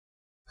như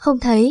không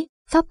thấy,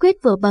 pháp quyết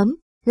vừa bấm,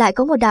 lại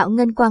có một đạo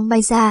ngân quang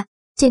bay ra,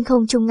 trên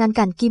không trung ngăn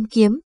cản kim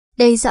kiếm,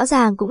 đây rõ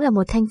ràng cũng là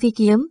một thanh phi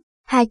kiếm,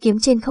 hai kiếm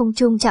trên không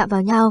trung chạm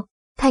vào nhau,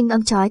 thanh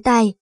âm chói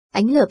tai,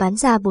 ánh lửa bắn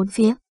ra bốn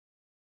phía.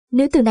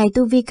 Nữ tử này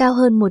tu vi cao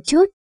hơn một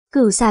chút,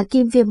 cửu xà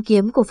kim viêm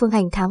kiếm của Phương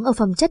Hành thắng ở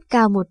phẩm chất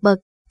cao một bậc,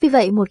 vì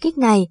vậy một kích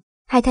này,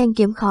 hai thanh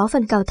kiếm khó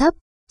phân cao thấp,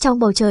 trong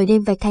bầu trời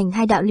đêm vạch thành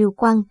hai đạo lưu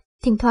quang,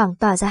 thỉnh thoảng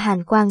tỏa ra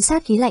hàn quang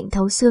sát khí lạnh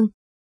thấu xương.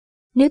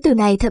 Nữ tử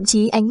này thậm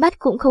chí ánh mắt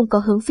cũng không có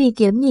hướng phi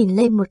kiếm nhìn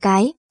lên một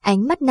cái,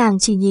 ánh mắt nàng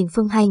chỉ nhìn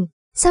Phương Hành,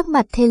 sắc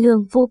mặt thê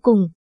lương vô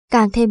cùng,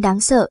 càng thêm đáng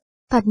sợ,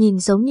 thoạt nhìn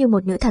giống như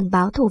một nữ thần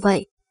báo thù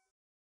vậy.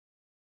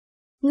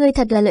 Ngươi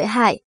thật là lợi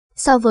hại,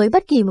 so với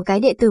bất kỳ một cái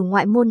đệ tử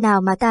ngoại môn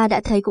nào mà ta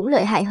đã thấy cũng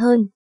lợi hại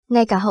hơn,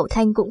 ngay cả hậu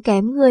thanh cũng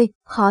kém ngươi,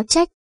 khó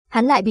trách,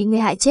 hắn lại bị ngươi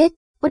hại chết,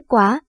 bất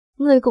quá,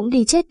 ngươi cũng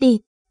đi chết đi,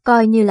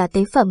 coi như là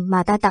tế phẩm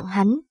mà ta tặng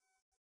hắn.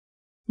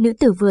 Nữ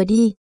tử vừa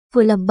đi,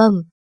 vừa lẩm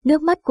bẩm,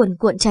 nước mắt cuồn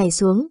cuộn chảy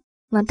xuống,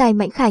 ngón tay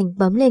mảnh khảnh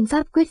bấm lên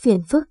pháp quyết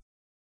phiền phức.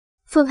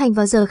 Phương Hành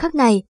vào giờ khắc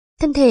này,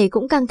 thân thể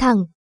cũng căng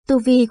thẳng, tu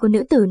vi của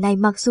nữ tử này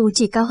mặc dù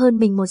chỉ cao hơn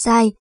mình một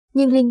giai,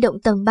 nhưng linh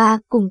động tầng 3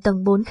 cùng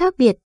tầng 4 khác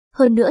biệt,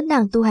 hơn nữa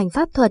nàng tu hành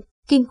pháp thuật,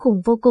 kinh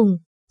khủng vô cùng,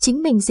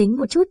 chính mình dính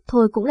một chút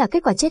thôi cũng là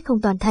kết quả chết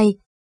không toàn thây.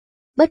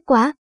 Bất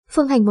quá,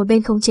 Phương Hành một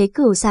bên khống chế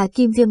cửu xà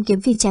kim viêm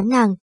kiếm phi chém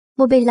nàng,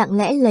 một bên lặng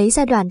lẽ lấy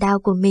ra đoản đao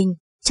của mình,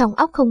 trong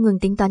óc không ngừng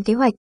tính toán kế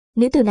hoạch.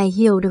 Nữ tử này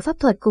hiểu được pháp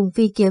thuật cùng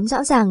phi kiếm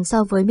rõ ràng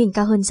so với mình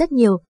cao hơn rất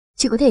nhiều,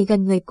 chỉ có thể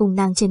gần người cùng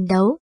nàng chiến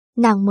đấu,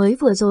 nàng mới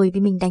vừa rồi bị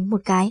mình đánh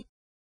một cái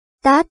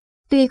tát,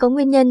 tuy có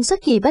nguyên nhân xuất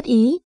kỳ bất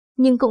ý,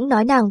 nhưng cũng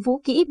nói nàng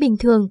vũ kỹ bình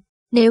thường,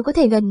 nếu có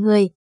thể gần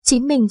người,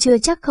 chính mình chưa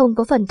chắc không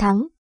có phần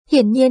thắng.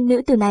 Hiển nhiên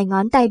nữ tử này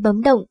ngón tay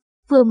bấm động,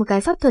 vừa một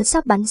cái pháp thuật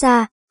sắp bắn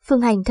ra,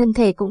 Phương Hành thân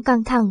thể cũng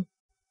căng thẳng.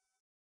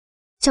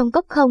 Trong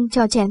cốc không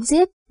cho chém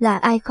giết, là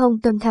ai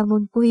không tuân theo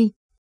môn quy.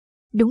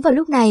 Đúng vào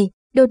lúc này,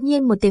 đột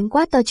nhiên một tiếng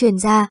quát to truyền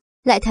ra,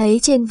 lại thấy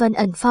trên vân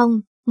ẩn phong,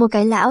 một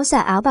cái lão giả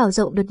áo bào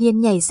rộng đột nhiên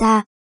nhảy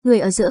ra, người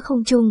ở giữa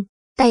không trung,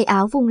 tay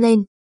áo vung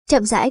lên,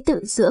 chậm rãi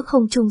tự giữa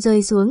không trung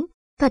rơi xuống,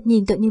 thoạt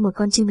nhìn tựa như một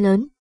con chim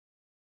lớn.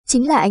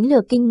 Chính là ánh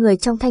lửa kinh người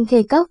trong thanh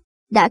khê cốc,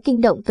 đã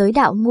kinh động tới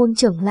đạo môn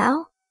trưởng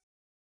lão.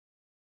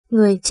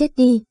 Người chết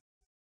đi.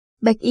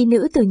 Bạch y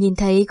nữ tử nhìn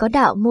thấy có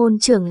đạo môn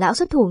trưởng lão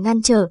xuất thủ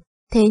ngăn trở,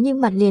 thế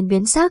nhưng mặt liền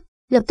biến sắc,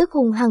 lập tức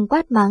hung hăng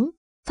quát mắng,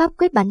 pháp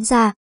quyết bắn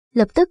ra,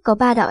 lập tức có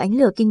 3 đạo ánh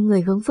lửa kinh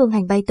người hướng Phương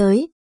Hành bay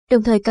tới,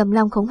 đồng thời cầm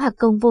long khống hạc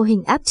công vô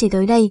hình áp chế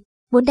tới đây,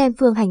 muốn đem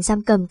Phương Hành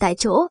giam cầm tại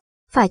chỗ,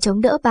 phải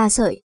chống đỡ 3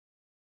 sợi.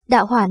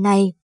 Đạo hỏa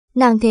này,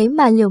 nàng thế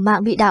mà liều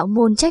mạng bị đạo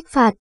môn trách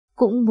phạt,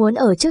 cũng muốn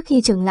ở trước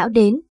khi trưởng lão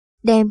đến,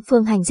 đem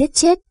Phương Hành giết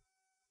chết.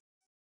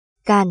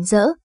 Càn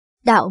rỡ,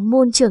 đạo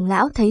môn trưởng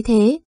lão thấy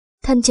thế,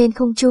 thân trên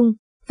không trung,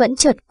 vẫn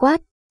chợt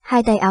quát,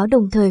 hai tay áo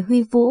đồng thời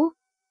huy vũ.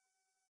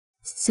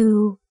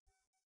 Sư.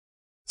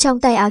 Trong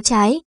tay áo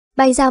trái,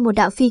 bay ra một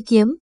đạo phi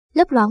kiếm,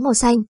 lấp loáng màu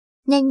xanh,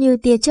 nhanh như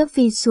tia chớp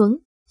phi xuống,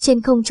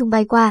 trên không trung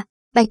bay qua,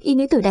 bạch y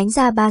nữ tử đánh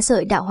ra 3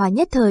 sợi đạo hỏa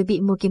nhất thời bị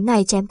một kiếm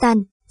này chém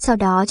tan, sau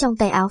đó trong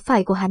tay áo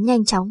phải của hắn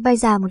nhanh chóng bay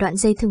ra một đoạn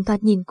dây thừng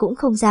thoạt nhìn cũng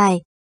không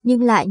dài,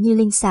 nhưng lại như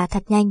linh xà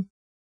thật nhanh.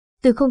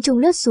 Từ không trung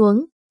lướt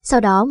xuống, sau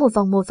đó một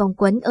vòng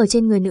quấn ở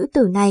trên người nữ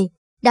tử này,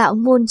 đạo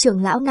môn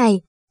trưởng lão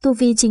này, tu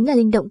vi chính là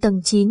linh động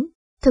tầng 9,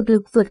 thực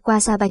lực vượt qua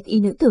xa bạch y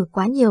nữ tử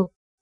quá nhiều.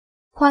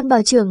 Khoan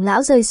bảo trưởng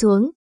lão rơi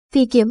xuống,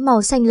 phi kiếm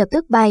màu xanh lập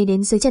tức bay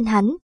đến dưới chân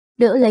hắn,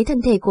 đỡ lấy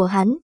thân thể của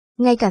hắn,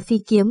 ngay cả phi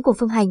kiếm của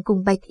Phương Hành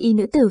cùng bạch y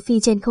nữ tử phi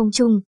trên không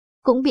trung,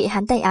 cũng bị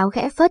hắn tay áo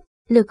khẽ phất,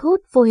 lực hút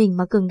vô hình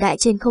mà cường đại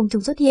trên không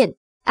trung xuất hiện,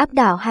 áp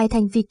đảo hai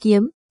thanh phi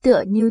kiếm,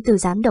 tựa như từ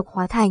gián độc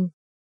hóa thành.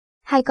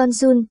 Hai con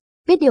giun,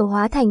 biết điều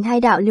hóa thành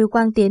 2 đạo lưu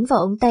quang tiến vào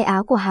ống tay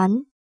áo của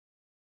hắn.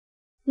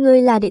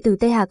 Ngươi là đệ tử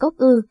Tây Hà Cốc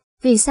ư,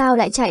 vì sao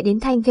lại chạy đến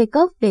Thanh Khê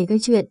Cốc để gây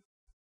chuyện?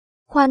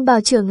 Khoan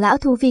bảo trưởng lão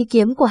thu phi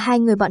kiếm của hai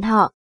người bọn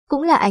họ,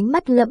 cũng là ánh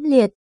mắt lẫm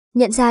liệt,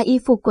 nhận ra y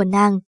phục của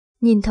nàng,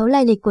 nhìn thấu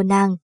lai lịch của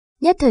nàng,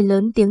 nhất thời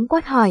lớn tiếng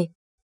quát hỏi.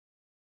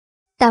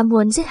 Ta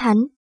muốn giết hắn,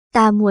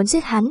 ta muốn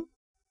giết hắn.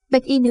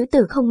 Bạch y nữ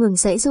tử không ngừng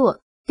giãy giụa,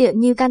 tựa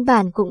như căn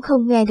bản cũng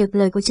không nghe được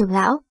lời của trưởng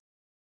lão.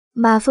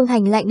 Mà Phương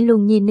Hành lạnh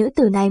lùng nhìn nữ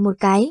tử này một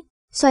cái,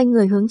 xoay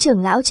người hướng trưởng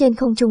lão trên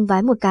không trung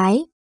vái một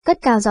cái, cất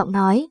cao giọng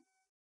nói.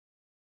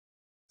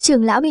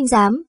 Trưởng lão minh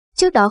giám,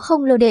 trước đó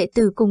không lâu đệ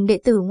tử cùng đệ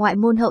tử ngoại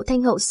môn Hậu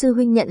Thanh hậu sư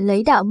huynh nhận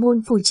lấy đạo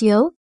môn phù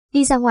chiếu,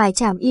 đi ra ngoài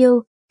trảm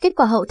yêu, kết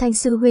quả Hậu Thanh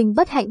sư huynh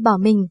bất hạnh bỏ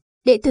mình,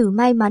 đệ tử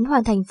may mắn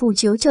hoàn thành phù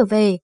chiếu trở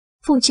về.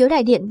 Phù chiếu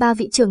đại điện 3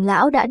 vị trưởng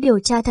lão đã điều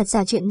tra thật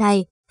giả chuyện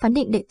này, phán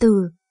định đệ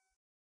tử.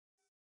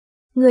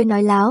 Ngươi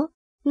nói láo,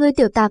 ngươi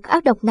tiểu tặc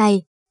ác độc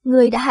này,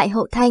 ngươi đã hại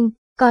Hậu Thanh,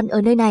 còn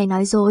ở nơi này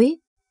nói dối.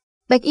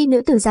 Bạch y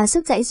nữ tử ra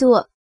sức giãy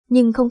giụa,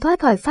 nhưng không thoát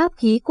khỏi pháp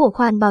khí của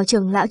khoan bào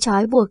trưởng lão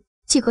trói buộc,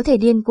 chỉ có thể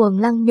điên cuồng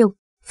lăng nhục.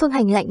 Phương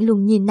Hành lạnh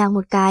lùng nhìn nàng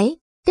một cái,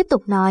 tiếp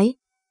tục nói.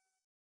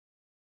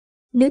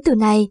 Nữ tử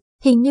này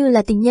hình như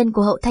là tình nhân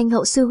của Hậu Thanh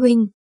Hậu sư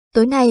huynh,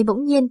 tối nay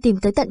bỗng nhiên tìm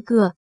tới tận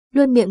cửa,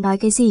 luôn miệng nói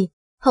cái gì.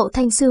 Hậu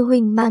Thanh sư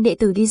huynh mang đệ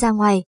tử đi ra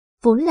ngoài,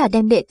 vốn là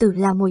đem đệ tử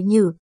làm mồi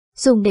nhử,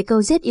 dùng để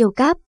câu giết yêu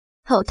cáp.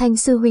 Hậu Thanh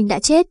sư huynh đã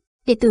chết,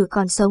 đệ tử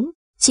còn sống,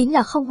 chính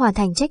là không hoàn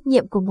thành trách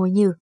nhiệm của mồi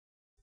nhử.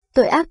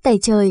 Tội ác tày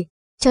trời,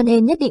 cho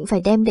nên nhất định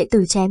phải đem đệ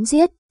tử chém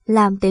giết,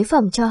 làm tế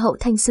phẩm cho Hậu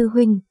Thanh sư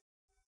huynh.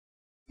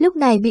 Lúc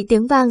này bị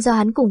tiếng vang do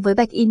hắn cùng với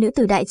bạch y nữ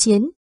tử đại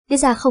chiến, đi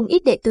ra không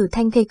ít đệ tử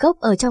Thanh Khê Cốc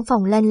ở trong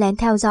phòng len lén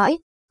theo dõi,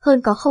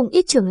 hơn có không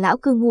ít trưởng lão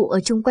cư ngụ ở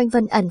chung quanh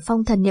Vân Ẩn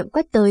Phong thần niệm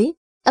quét tới,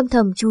 âm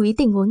thầm chú ý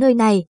tình huống nơi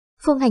này.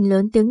 Phương Hành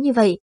lớn tiếng như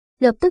vậy,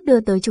 lập tức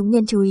đưa tới chúng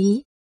nhân chú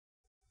ý.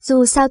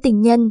 Dù sao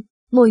tình nhân,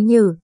 mồi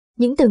nhử,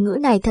 những từ ngữ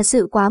này thật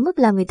sự quá mức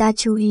làm người ta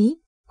chú ý.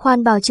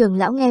 Khoan Bảo trưởng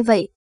lão nghe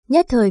vậy,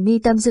 nhất thời mi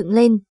tâm dựng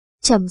lên,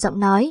 trầm giọng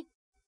nói.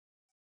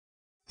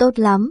 Tốt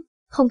lắm,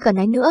 không cần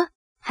nói nữa,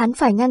 hắn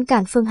phải ngăn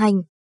cản Phương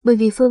Hành, bởi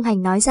vì Phương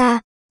Hành nói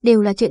ra,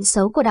 đều là chuyện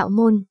xấu của đạo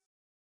môn.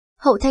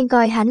 Hậu Thanh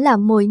coi hắn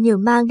làm mồi nhử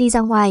mang đi ra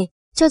ngoài,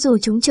 cho dù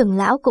chúng trưởng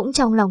lão cũng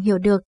trong lòng hiểu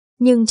được,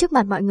 nhưng trước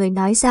mặt mọi người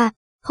nói ra,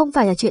 không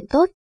phải là chuyện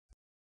tốt.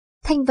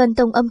 Thanh Vân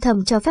Tông âm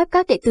thầm cho phép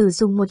các đệ tử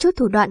dùng một chút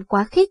thủ đoạn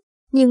quá khích,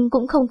 nhưng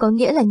cũng không có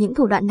nghĩa là những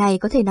thủ đoạn này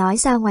có thể nói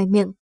ra ngoài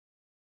miệng.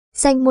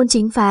 Danh môn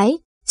chính phái,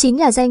 chính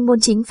là danh môn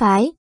chính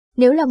phái,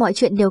 nếu là mọi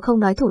chuyện đều không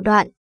nói thủ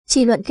đoạn,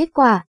 chỉ luận kết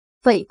quả,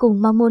 vậy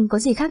cùng ma môn có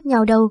gì khác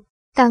nhau đâu.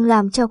 Càng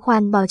làm cho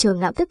Khoan Bảo trưởng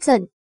lão tức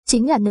giận,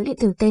 chính là nữ đệ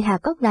tử Tây Hà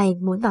Cốc này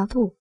muốn báo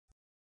thù.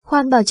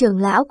 Khoan Bảo trưởng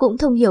lão cũng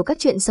thông hiểu các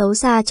chuyện xấu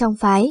xa trong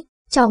phái,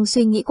 trong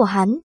suy nghĩ của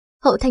hắn,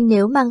 Hậu Thanh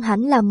nếu mang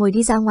hắn làm mồi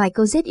đi ra ngoài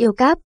câu giết yêu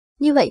cáp,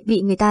 như vậy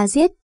bị người ta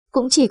giết,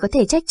 cũng chỉ có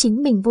thể trách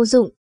chính mình vô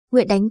dụng,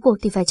 nguyện đánh cuộc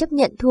thì phải chấp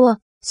nhận thua,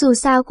 dù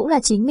sao cũng là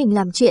chính mình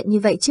làm chuyện như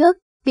vậy trước,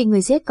 bị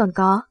người giết còn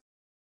có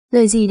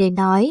lời gì để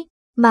nói,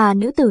 mà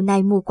nữ tử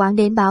này mù quáng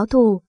đến báo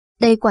thù,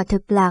 đây quả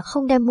thực là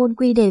không đem môn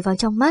quy để vào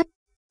trong mắt.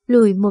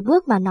 Lùi một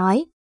bước mà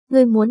nói,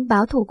 người muốn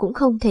báo thù cũng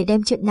không thể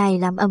đem chuyện này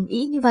làm ầm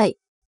ĩ như vậy.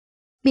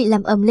 Bị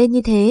làm ầm lên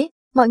như thế,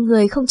 mọi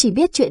người không chỉ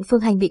biết chuyện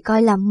Phương Hành bị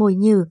coi làm mồi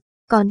nhử,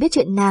 còn biết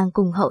chuyện nàng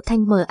cùng Hậu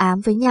Thanh mờ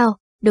ám với nhau,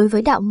 đối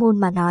với đạo môn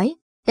mà nói,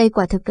 đây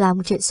quả thực là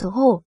một chuyện xấu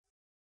hổ.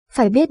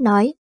 Phải biết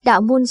nói,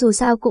 đạo môn dù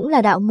sao cũng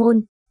là đạo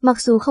môn,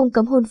 mặc dù không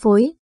cấm hôn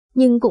phối,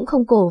 nhưng cũng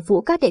không cổ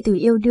vũ các đệ tử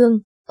yêu đương,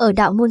 ở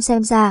đạo môn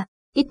xem ra,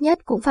 ít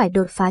nhất cũng phải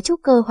đột phá trúc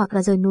cơ hoặc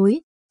là rời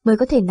núi, mới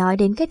có thể nói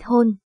đến kết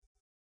hôn.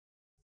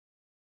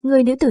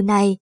 Người nữ tử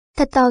này,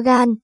 thật to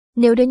gan,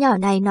 nếu đứa nhỏ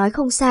này nói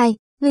không sai,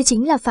 ngươi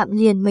chính là phạm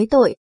liền mấy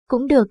tội,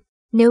 cũng được,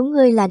 nếu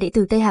ngươi là đệ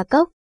tử Tây Hà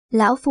Cốc,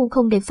 lão phu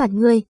không đến phạt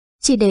ngươi,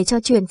 chỉ để cho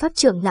truyền pháp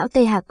trưởng lão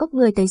Tây Hà Cốc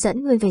ngươi tới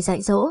dẫn ngươi về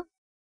dạy dỗ.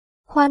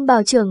 Khoan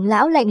Bảo trưởng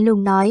lão lạnh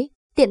lùng nói,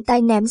 tiện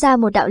tay ném ra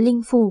một đạo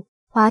linh phù,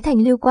 hóa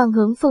thành lưu quang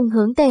hướng phương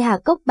hướng Tây Hà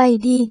Cốc bay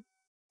đi.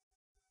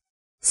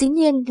 Dĩ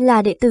nhiên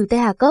là đệ tử Tây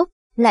Hà Cốc,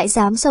 lại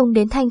dám xông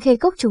đến Thanh Khê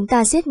Cốc chúng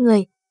ta giết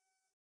người.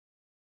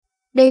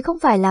 Đây không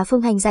phải là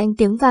Phương Hành danh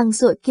tiếng vang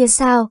dội kia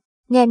sao,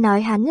 nghe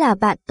nói hắn là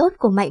bạn tốt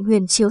của Mạnh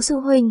Huyền Chiếu sư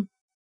huynh.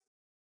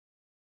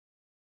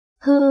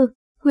 Hừ,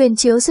 Huyền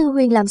Chiếu sư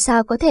huynh làm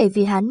sao có thể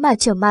vì hắn mà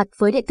trở mặt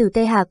với đệ tử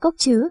Tây Hà Cốc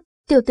chứ,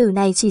 tiểu tử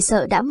này chỉ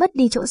sợ đã mất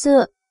đi chỗ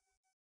dựa.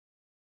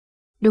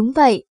 Đúng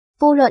vậy,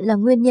 vô luận là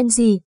nguyên nhân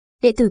gì,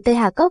 đệ tử Tây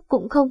Hà Cốc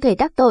cũng không thể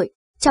đắc tội,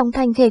 trong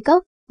Thanh Khê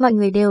Cốc, mọi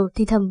người đều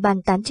thì thầm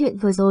bàn tán chuyện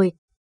vừa rồi.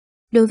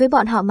 Đối với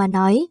bọn họ mà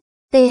nói,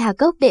 Tây Hà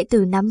Cốc đệ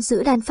tử nắm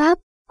giữ đan pháp,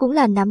 cũng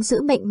là nắm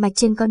giữ mệnh mạch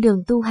trên con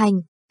đường tu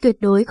hành, tuyệt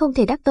đối không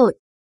thể đắc tội.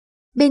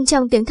 Bên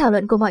trong tiếng thảo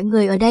luận của mọi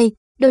người ở đây,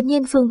 đột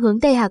nhiên phương hướng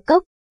Tây Hà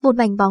Cốc, một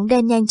mảnh bóng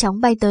đen nhanh chóng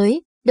bay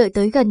tới, đợi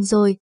tới gần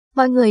rồi,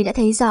 mọi người đã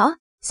thấy rõ,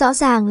 rõ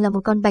ràng là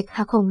một con bạch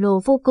hạc khổng lồ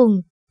vô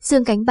cùng,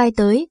 dương cánh bay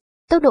tới,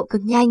 tốc độ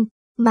cực nhanh,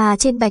 mà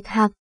trên bạch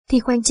hạc thì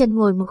khoanh chân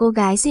ngồi một cô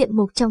gái diện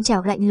mục trong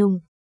trẻo lạnh lùng.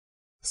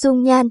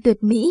 Dung nhan tuyệt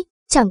mỹ,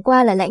 chẳng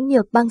qua là lãnh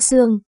nhược băng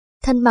xương,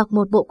 thân mặc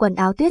một bộ quần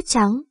áo tuyết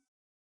trắng.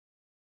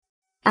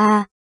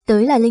 À,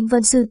 tới là Linh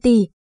Vân sư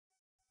tỷ.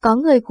 Có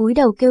người cúi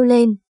đầu kêu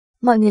lên,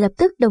 mọi người lập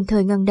tức đồng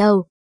thời ngẩng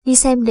đầu, đi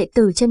xem đệ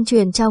tử chân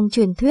truyền trong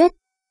truyền thuyết.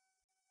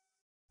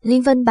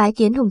 Linh Vân bái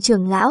kiến Hồng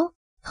trưởng lão,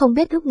 không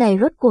biết lúc này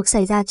rốt cuộc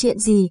xảy ra chuyện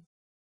gì.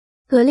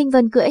 Hứa Linh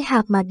Vân cưỡi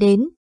hạc mà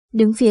đến,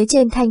 đứng phía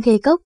trên Thanh Khê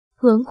Cốc,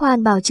 hướng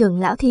Khoan Bảo trưởng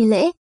lão thi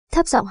lễ,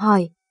 thấp giọng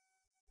hỏi.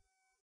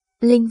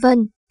 Linh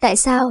Vân, tại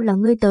sao là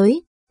ngươi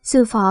tới,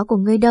 sư phó của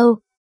ngươi đâu?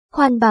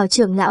 Khoan Bảo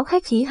trưởng lão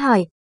khách khí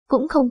hỏi,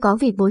 cũng không có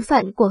vì bối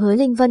phận của Hứa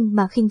Linh Vân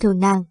mà khinh thường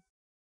nàng.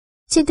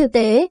 Trên thực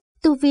tế,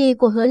 tu vi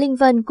của Hứa Linh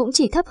Vân cũng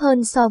chỉ thấp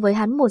hơn so với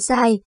hắn một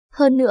giai,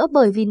 hơn nữa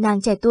bởi vì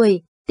nàng trẻ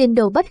tuổi, tiền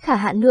đồ bất khả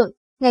hạn lượng,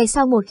 ngày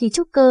sau một khi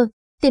trúc cơ,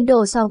 tiền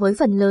đồ so với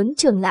phần lớn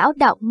trưởng lão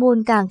đạo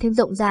môn càng thêm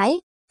rộng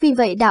rãi, vì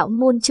vậy đạo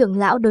môn trưởng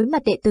lão đối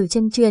mặt đệ tử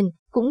chân truyền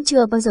cũng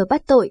chưa bao giờ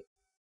bắt tội.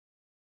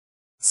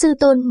 Sư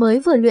tôn mới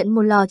vừa luyện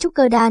một lò trúc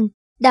cơ đan,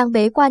 đang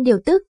bế quan điều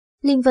tức,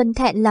 Linh Vân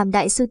thẹn làm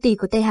đại sư tỷ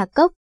của Tây Hạc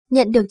Cốc,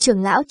 nhận được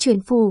trưởng lão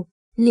truyền phù,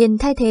 liền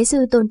thay thế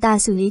sư tôn ta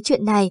xử lý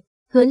chuyện này,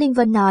 Hứa Linh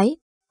Vân nói.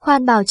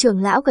 Khoan Bảo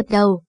trưởng lão gật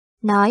đầu,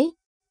 nói.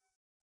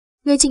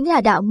 Ngươi chính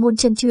là đạo môn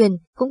chân truyền,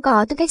 cũng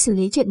có tư cách xử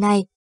lý chuyện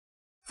này.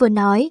 Vừa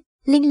nói,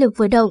 linh lực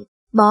vừa động,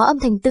 bó âm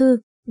thành tư,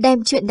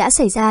 đem chuyện đã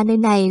xảy ra nơi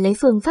này lấy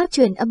phương pháp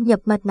truyền âm nhập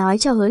mật nói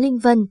cho Hứa Linh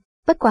Vân,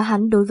 bất quá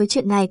hắn đối với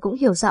chuyện này cũng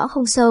hiểu rõ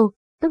không sâu,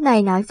 lúc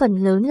này nói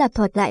phần lớn là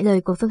thuật lại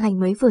lời của Phương Hành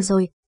mới vừa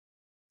rồi.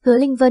 Hứa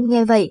Linh Vân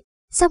nghe vậy,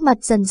 sắc mặt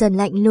dần dần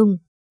lạnh lùng,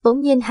 bỗng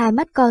nhiên hai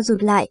mắt co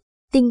rụt lại,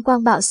 tinh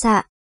quang bạo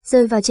xạ,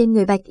 rơi vào trên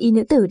người bạch y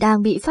nữ tử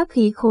đang bị pháp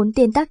khí khốn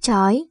tiên tác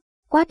trói,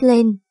 quát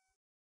lên.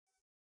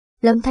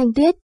 Lâm Thanh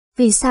Tuyết,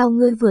 vì sao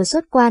ngươi vừa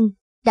xuất quan,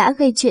 đã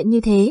gây chuyện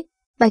như thế?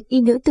 Bạch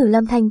y nữ tử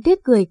Lâm Thanh Tuyết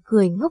cười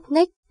cười ngốc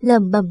nghếch,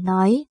 lẩm bẩm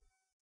nói.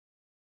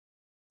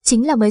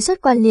 Chính là mới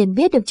xuất quan liền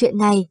biết được chuyện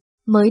này,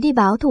 mới đi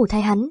báo thủ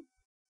thay hắn.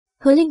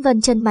 Hứa Linh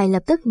Vân chân mày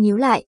lập tức nhíu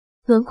lại,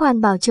 hướng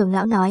Khoan Bảo trưởng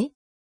lão nói.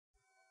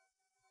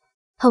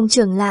 Hồng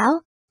trưởng lão,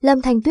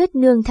 Lâm Thanh Tuyết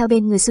nương theo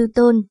bên người sư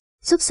tôn,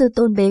 giúp sư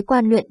tôn bế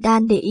quan luyện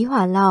đan để ý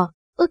hỏa lò,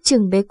 ước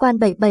chừng bế quan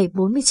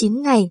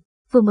 77-49 ngày,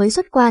 vừa mới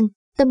xuất quan,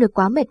 tâm lực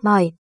quá mệt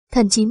mỏi,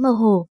 thần trí mơ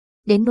hồ,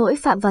 đến nỗi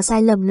phạm vào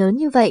sai lầm lớn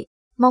như vậy,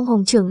 mong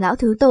Hồng trưởng lão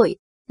thứ tội.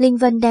 Linh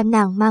Vân đem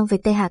nàng mang về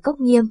Tây Hà Cốc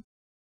nghiêm.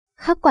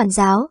 Khắc quản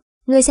giáo,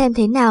 ngươi xem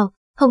thế nào?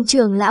 Hồng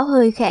trưởng lão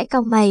hơi khẽ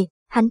cau mày,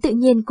 hắn tự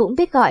nhiên cũng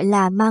biết gọi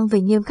là mang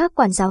về nghiêm khắc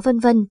quản giáo vân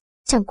vân,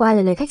 chẳng qua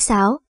là lời khách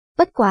sáo,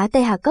 bất quá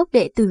Tây Hà Cốc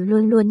đệ tử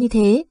luôn luôn như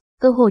thế,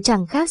 cơ hồ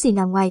chẳng khác gì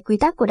nào ngoài quy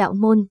tắc của đạo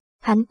môn,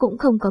 hắn cũng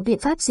không có biện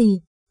pháp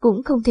gì,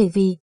 cũng không thể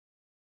vì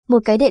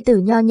một cái đệ tử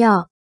nho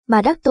nhỏ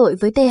mà đắc tội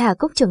với Tây Hà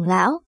Cốc trưởng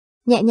lão,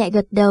 nhẹ nhẹ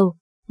gật đầu,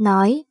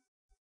 nói.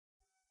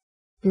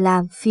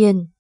 Làm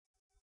phiền.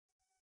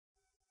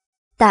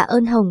 Tạ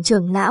ơn Hồng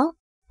trưởng lão,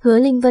 Hứa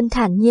Linh Vân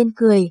thản nhiên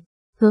cười,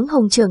 hướng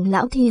Hồng trưởng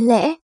lão thi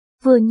lễ,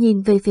 vừa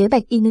nhìn về phía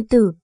bạch y nữ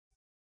tử.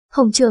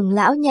 Hồng trưởng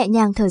lão nhẹ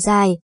nhàng thở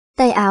dài,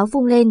 tay áo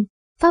vung lên,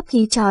 pháp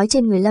khí trói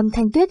trên người Lâm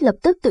Thanh Tuyết lập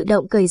tức tự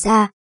động cởi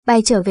ra,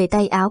 bay trở về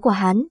tay áo của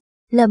hắn.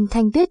 Lâm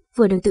Thanh Tuyết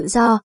vừa được tự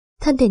do,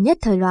 thân thể nhất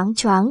thời loáng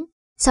choáng,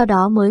 sau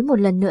đó mới một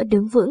lần nữa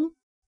đứng vững.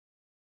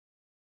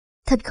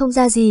 Thật không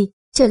ra gì,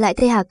 trở lại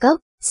Tây Hà Cốc,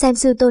 xem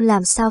sư tôn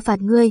làm sao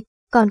phạt ngươi,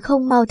 còn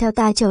không mau theo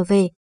ta trở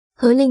về.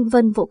 Hứa Linh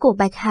Vân vỗ cổ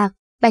Bạch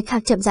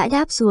Hạc chậm rãi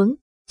đáp xuống,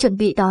 chuẩn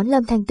bị đón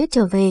Lâm Thanh Tuyết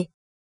trở về.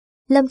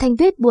 Lâm Thanh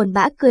Tuyết buồn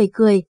bã cười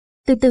cười,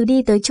 từ từ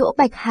đi tới chỗ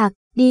Bạch Hạc,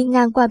 đi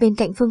ngang qua bên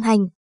cạnh Phương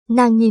Hành,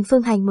 nàng nhìn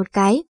Phương Hành một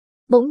cái,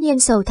 bỗng nhiên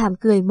sầu thảm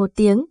cười một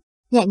tiếng,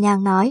 nhẹ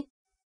nhàng nói.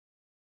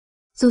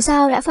 Dù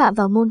sao đã phạm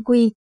vào môn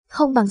quy,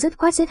 không bằng dứt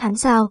khoát giết hắn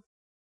sao.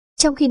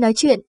 Trong khi nói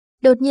chuyện,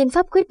 đột nhiên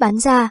pháp quyết bắn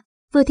ra,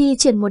 vừa thi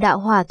triển một đạo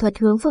hỏa thuật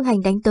hướng Phương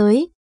Hành đánh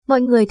tới,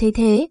 mọi người thấy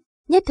thế,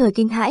 nhất thời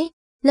kinh hãi,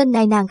 lần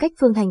này nàng cách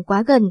Phương Hành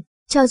quá gần,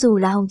 cho dù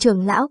là Hồng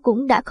trưởng lão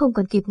cũng đã không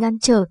còn kịp ngăn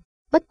trở,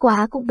 bất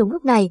quá cũng đúng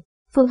lúc này,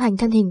 Phương Hành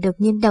thân hình đột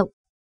nhiên động.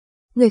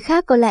 Người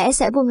khác có lẽ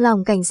sẽ buông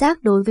lòng cảnh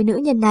giác đối với nữ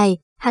nhân này,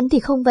 hắn thì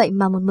không vậy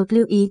mà một mực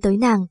lưu ý tới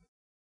nàng.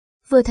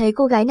 Vừa thấy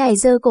cô gái này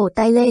giơ cổ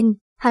tay lên,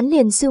 hắn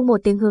liền sưu một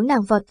tiếng hướng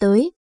nàng vọt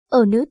tới,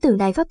 ở nữ tử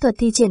này pháp thuật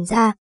thi triển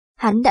ra,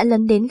 hắn đã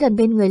lấn đến gần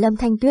bên người Lâm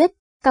Thanh Tuyết,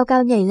 cao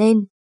cao nhảy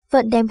lên,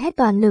 vận đem hết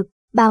toàn lực,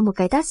 bao một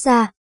cái tát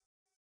ra.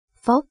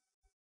 Phốc.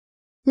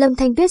 Lâm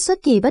Thanh Tuyết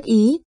xuất kỳ bất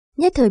ý,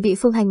 nhất thời bị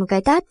Phương Hành một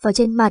cái tát vào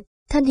trên mặt,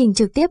 thân hình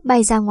trực tiếp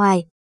bay ra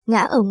ngoài, ngã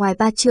ở ngoài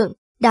 3 trượng,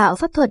 đạo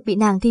pháp thuật bị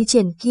nàng thi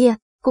triển kia,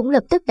 cũng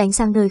lập tức đánh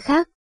sang nơi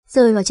khác,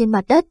 rơi vào trên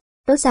mặt đất,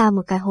 đốt ra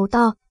một cái hố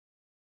to.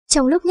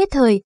 Trong lúc nhất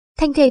thời,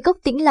 Thanh Khê Cốc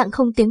tĩnh lặng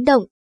không tiếng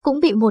động, cũng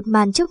bị một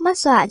màn trước mắt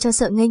dọa cho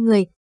sợ ngây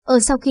người, ở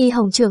sau khi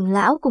Hồng trưởng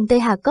lão cùng Tây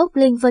Hà Cốc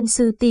Linh Vân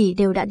sư tỷ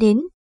đều đã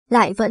đến,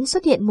 lại vẫn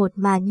xuất hiện một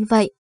màn như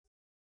vậy.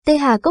 Tây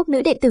Hà Cốc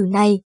nữ đệ tử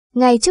này,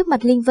 ngay trước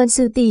mặt Linh Vân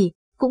sư tỷ,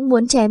 cũng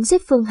muốn chém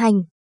giết Phương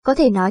Hành, có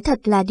thể nói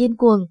thật là điên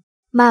cuồng,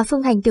 mà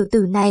Phương Hành tiểu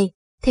tử này,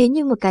 thế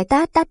nhưng một cái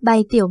tát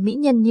bay tiểu mỹ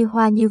nhân như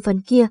hoa như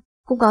vấn kia,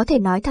 cũng có thể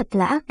nói thật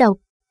là ác độc.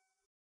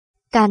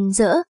 Càn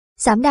rỡ,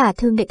 dám đả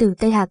thương đệ tử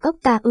Tây Hà Cốc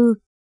ta ư?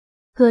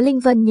 Hứa Linh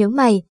Vân nhướng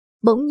mày,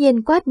 bỗng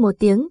nhiên quát một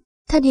tiếng,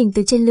 thân hình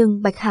từ trên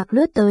lưng Bạch Hạc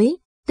lướt tới,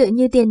 tựa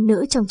như tiên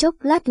nữ trong chốc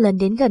lát lần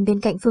đến gần bên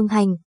cạnh Phương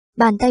Hành,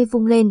 bàn tay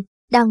vung lên,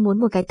 đang muốn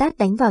một cái tát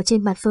đánh vào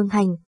trên mặt Phương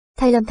Hành,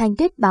 thay Lâm Thanh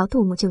Tuyết báo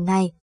thù một trường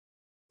này.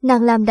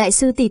 Nàng làm đại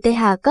sư tỷ Tây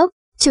Hà Cốc,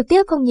 trực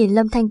tiếp không nhìn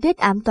Lâm Thanh Tuyết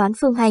ám toán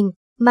Phương Hành,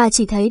 mà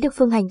chỉ thấy được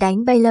Phương Hành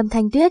đánh bay Lâm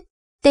Thanh Tuyết.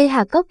 Tây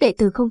Hà Cốc đệ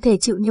tử không thể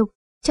chịu nhục,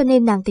 cho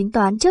nên nàng tính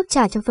toán trước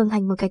trả cho Phương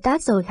Hành một cái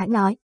tát rồi hãng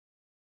nói.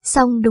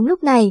 Xong đúng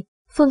lúc này,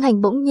 Phương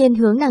Hành bỗng nhiên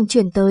hướng nàng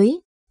chuyển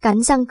tới,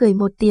 cắn răng cười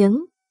một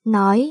tiếng,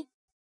 nói.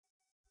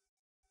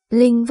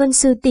 Linh Vân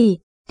sư tỷ,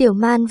 tiểu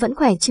man vẫn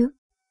khỏe chứ?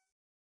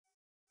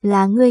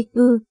 Là ngươi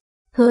ư?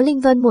 Hứa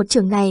Linh Vân một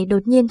chưởng này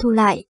đột nhiên thu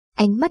lại,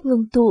 ánh mắt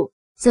ngưng tụ,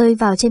 rơi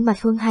vào trên mặt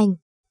Phương Hành.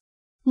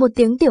 Một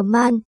tiếng tiểu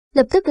man,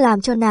 lập tức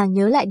làm cho nàng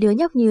nhớ lại đứa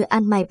nhóc như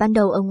ăn mày ban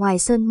đầu ở ngoài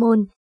sơn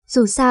môn.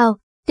 Dù sao,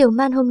 tiểu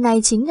man hôm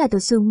nay chính là tiểu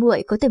sư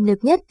muội có tiềm lực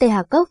nhất Tây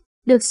Hà Cốc,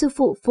 được sư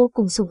phụ vô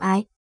cùng sủng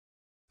ái.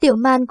 Tiểu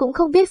man cũng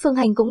không biết Phương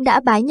Hành cũng đã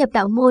bái nhập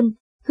đạo môn,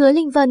 Hứa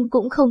Linh Vân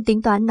cũng không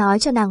tính toán nói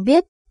cho nàng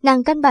biết,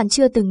 nàng căn bản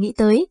chưa từng nghĩ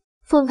tới,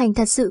 Phương Hành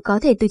thật sự có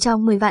thể từ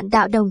trong 10 vạn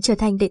đạo đồng trở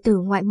thành đệ tử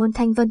ngoại môn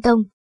Thanh Vân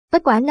Tông.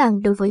 Bất quá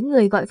nàng đối với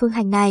người gọi Phương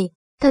Hành này,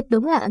 thật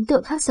đúng là ấn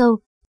tượng khắc sâu.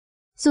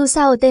 Dù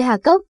sao ở Tây Hà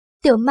Cốc,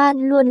 Tiểu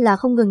Man luôn là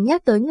không ngừng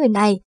nhắc tới người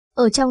này,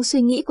 ở trong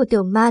suy nghĩ của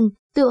Tiểu Man,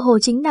 tựa hồ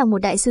chính là một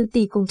đại sư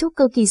tỷ cùng trúc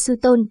cơ kỳ sư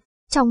tôn,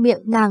 trong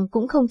miệng nàng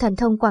cũng không thần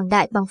thông quảng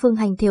đại bằng Phương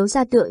Hành thiếu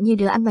gia tựa như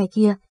đứa ăn mày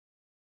kia.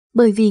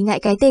 Bởi vì ngại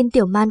cái tên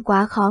Tiểu Man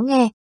quá khó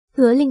nghe,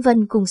 Hứa Linh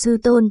Vân cùng sư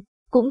tôn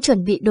cũng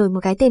chuẩn bị đổi một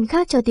cái tên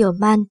khác cho Tiểu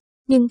Man,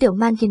 nhưng Tiểu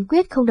Man kiên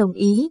quyết không đồng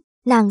ý,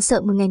 nàng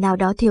sợ một ngày nào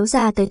đó thiếu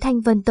gia tới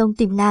Thanh Vân Tông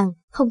tìm nàng,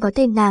 không có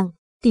tên nàng,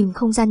 tìm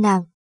không ra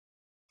nàng.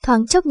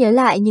 Thoáng chốc nhớ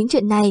lại những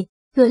chuyện này,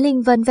 Hứa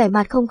Linh Vân vẻ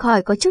mặt không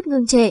khỏi có chút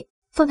ngưng trệ.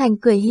 Phương Hành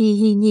cười hì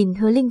hì nhìn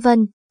Hứa Linh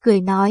Vân,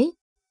 cười nói: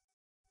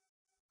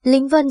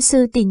 Linh Vân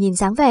sư tỷ nhìn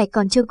dáng vẻ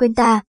còn chưa quên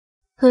ta.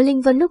 Hứa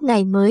Linh Vân lúc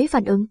này mới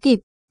phản ứng kịp,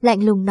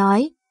 lạnh lùng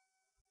nói: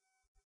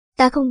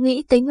 Ta không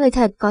nghĩ tới ngươi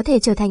thật có thể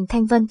trở thành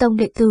Thanh Vân Tông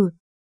đệ tử.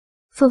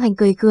 Phương Hành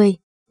cười cười,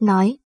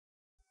 nói: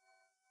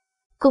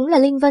 Cũng là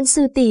Linh Vân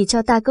sư tỷ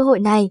cho ta cơ hội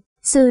này,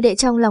 sư đệ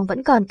trong lòng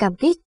vẫn còn cảm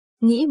kích,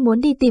 nghĩ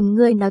muốn đi tìm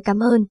ngươi nói cảm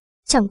ơn,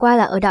 chẳng qua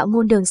là ở đạo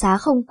môn đường xá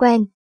không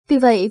quen, vì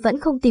vậy vẫn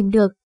không tìm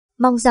được,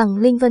 mong rằng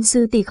Linh Vân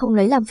sư tỷ không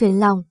lấy làm phiền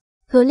lòng.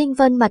 Hứa Linh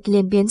Vân mặt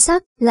liền biến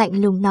sắc,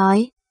 lạnh lùng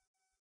nói: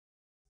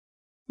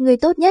 Ngươi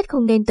tốt nhất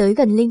không nên tới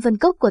gần Linh Vân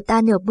cốc của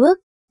ta nửa bước,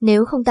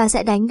 nếu không ta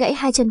sẽ đánh gãy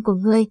hai chân của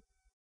ngươi.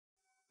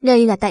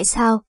 Đây là tại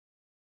sao?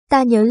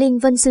 Ta nhớ Linh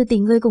Vân sư tỷ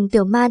ngươi cùng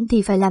Tiểu Man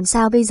thì phải làm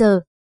sao bây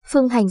giờ?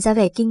 Phương Hành ra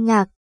vẻ kinh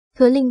ngạc.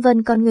 Hứa Linh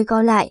Vân con ngươi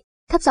co lại,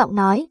 thấp giọng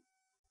nói: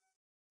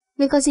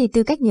 Ngươi có gì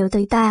tư cách nhớ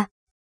tới ta?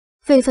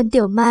 Về phần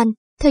Tiểu Man,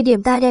 thời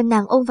điểm ta đem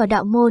nàng ôm vào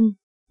đạo môn,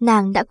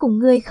 nàng đã cùng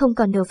ngươi không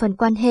còn nửa phần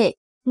quan hệ,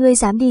 ngươi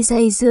dám đi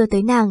dây dưa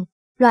tới nàng,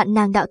 loạn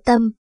nàng đạo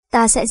tâm,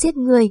 ta sẽ giết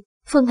ngươi.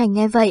 Phương Hành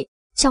nghe vậy,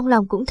 trong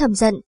lòng cũng thầm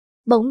giận,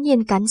 bỗng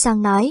nhiên cắn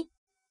răng nói: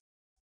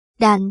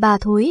 Đàn bà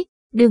thối,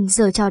 đừng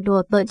giở trò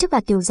đùa bỡn trước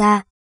mặt Tiểu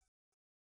gia.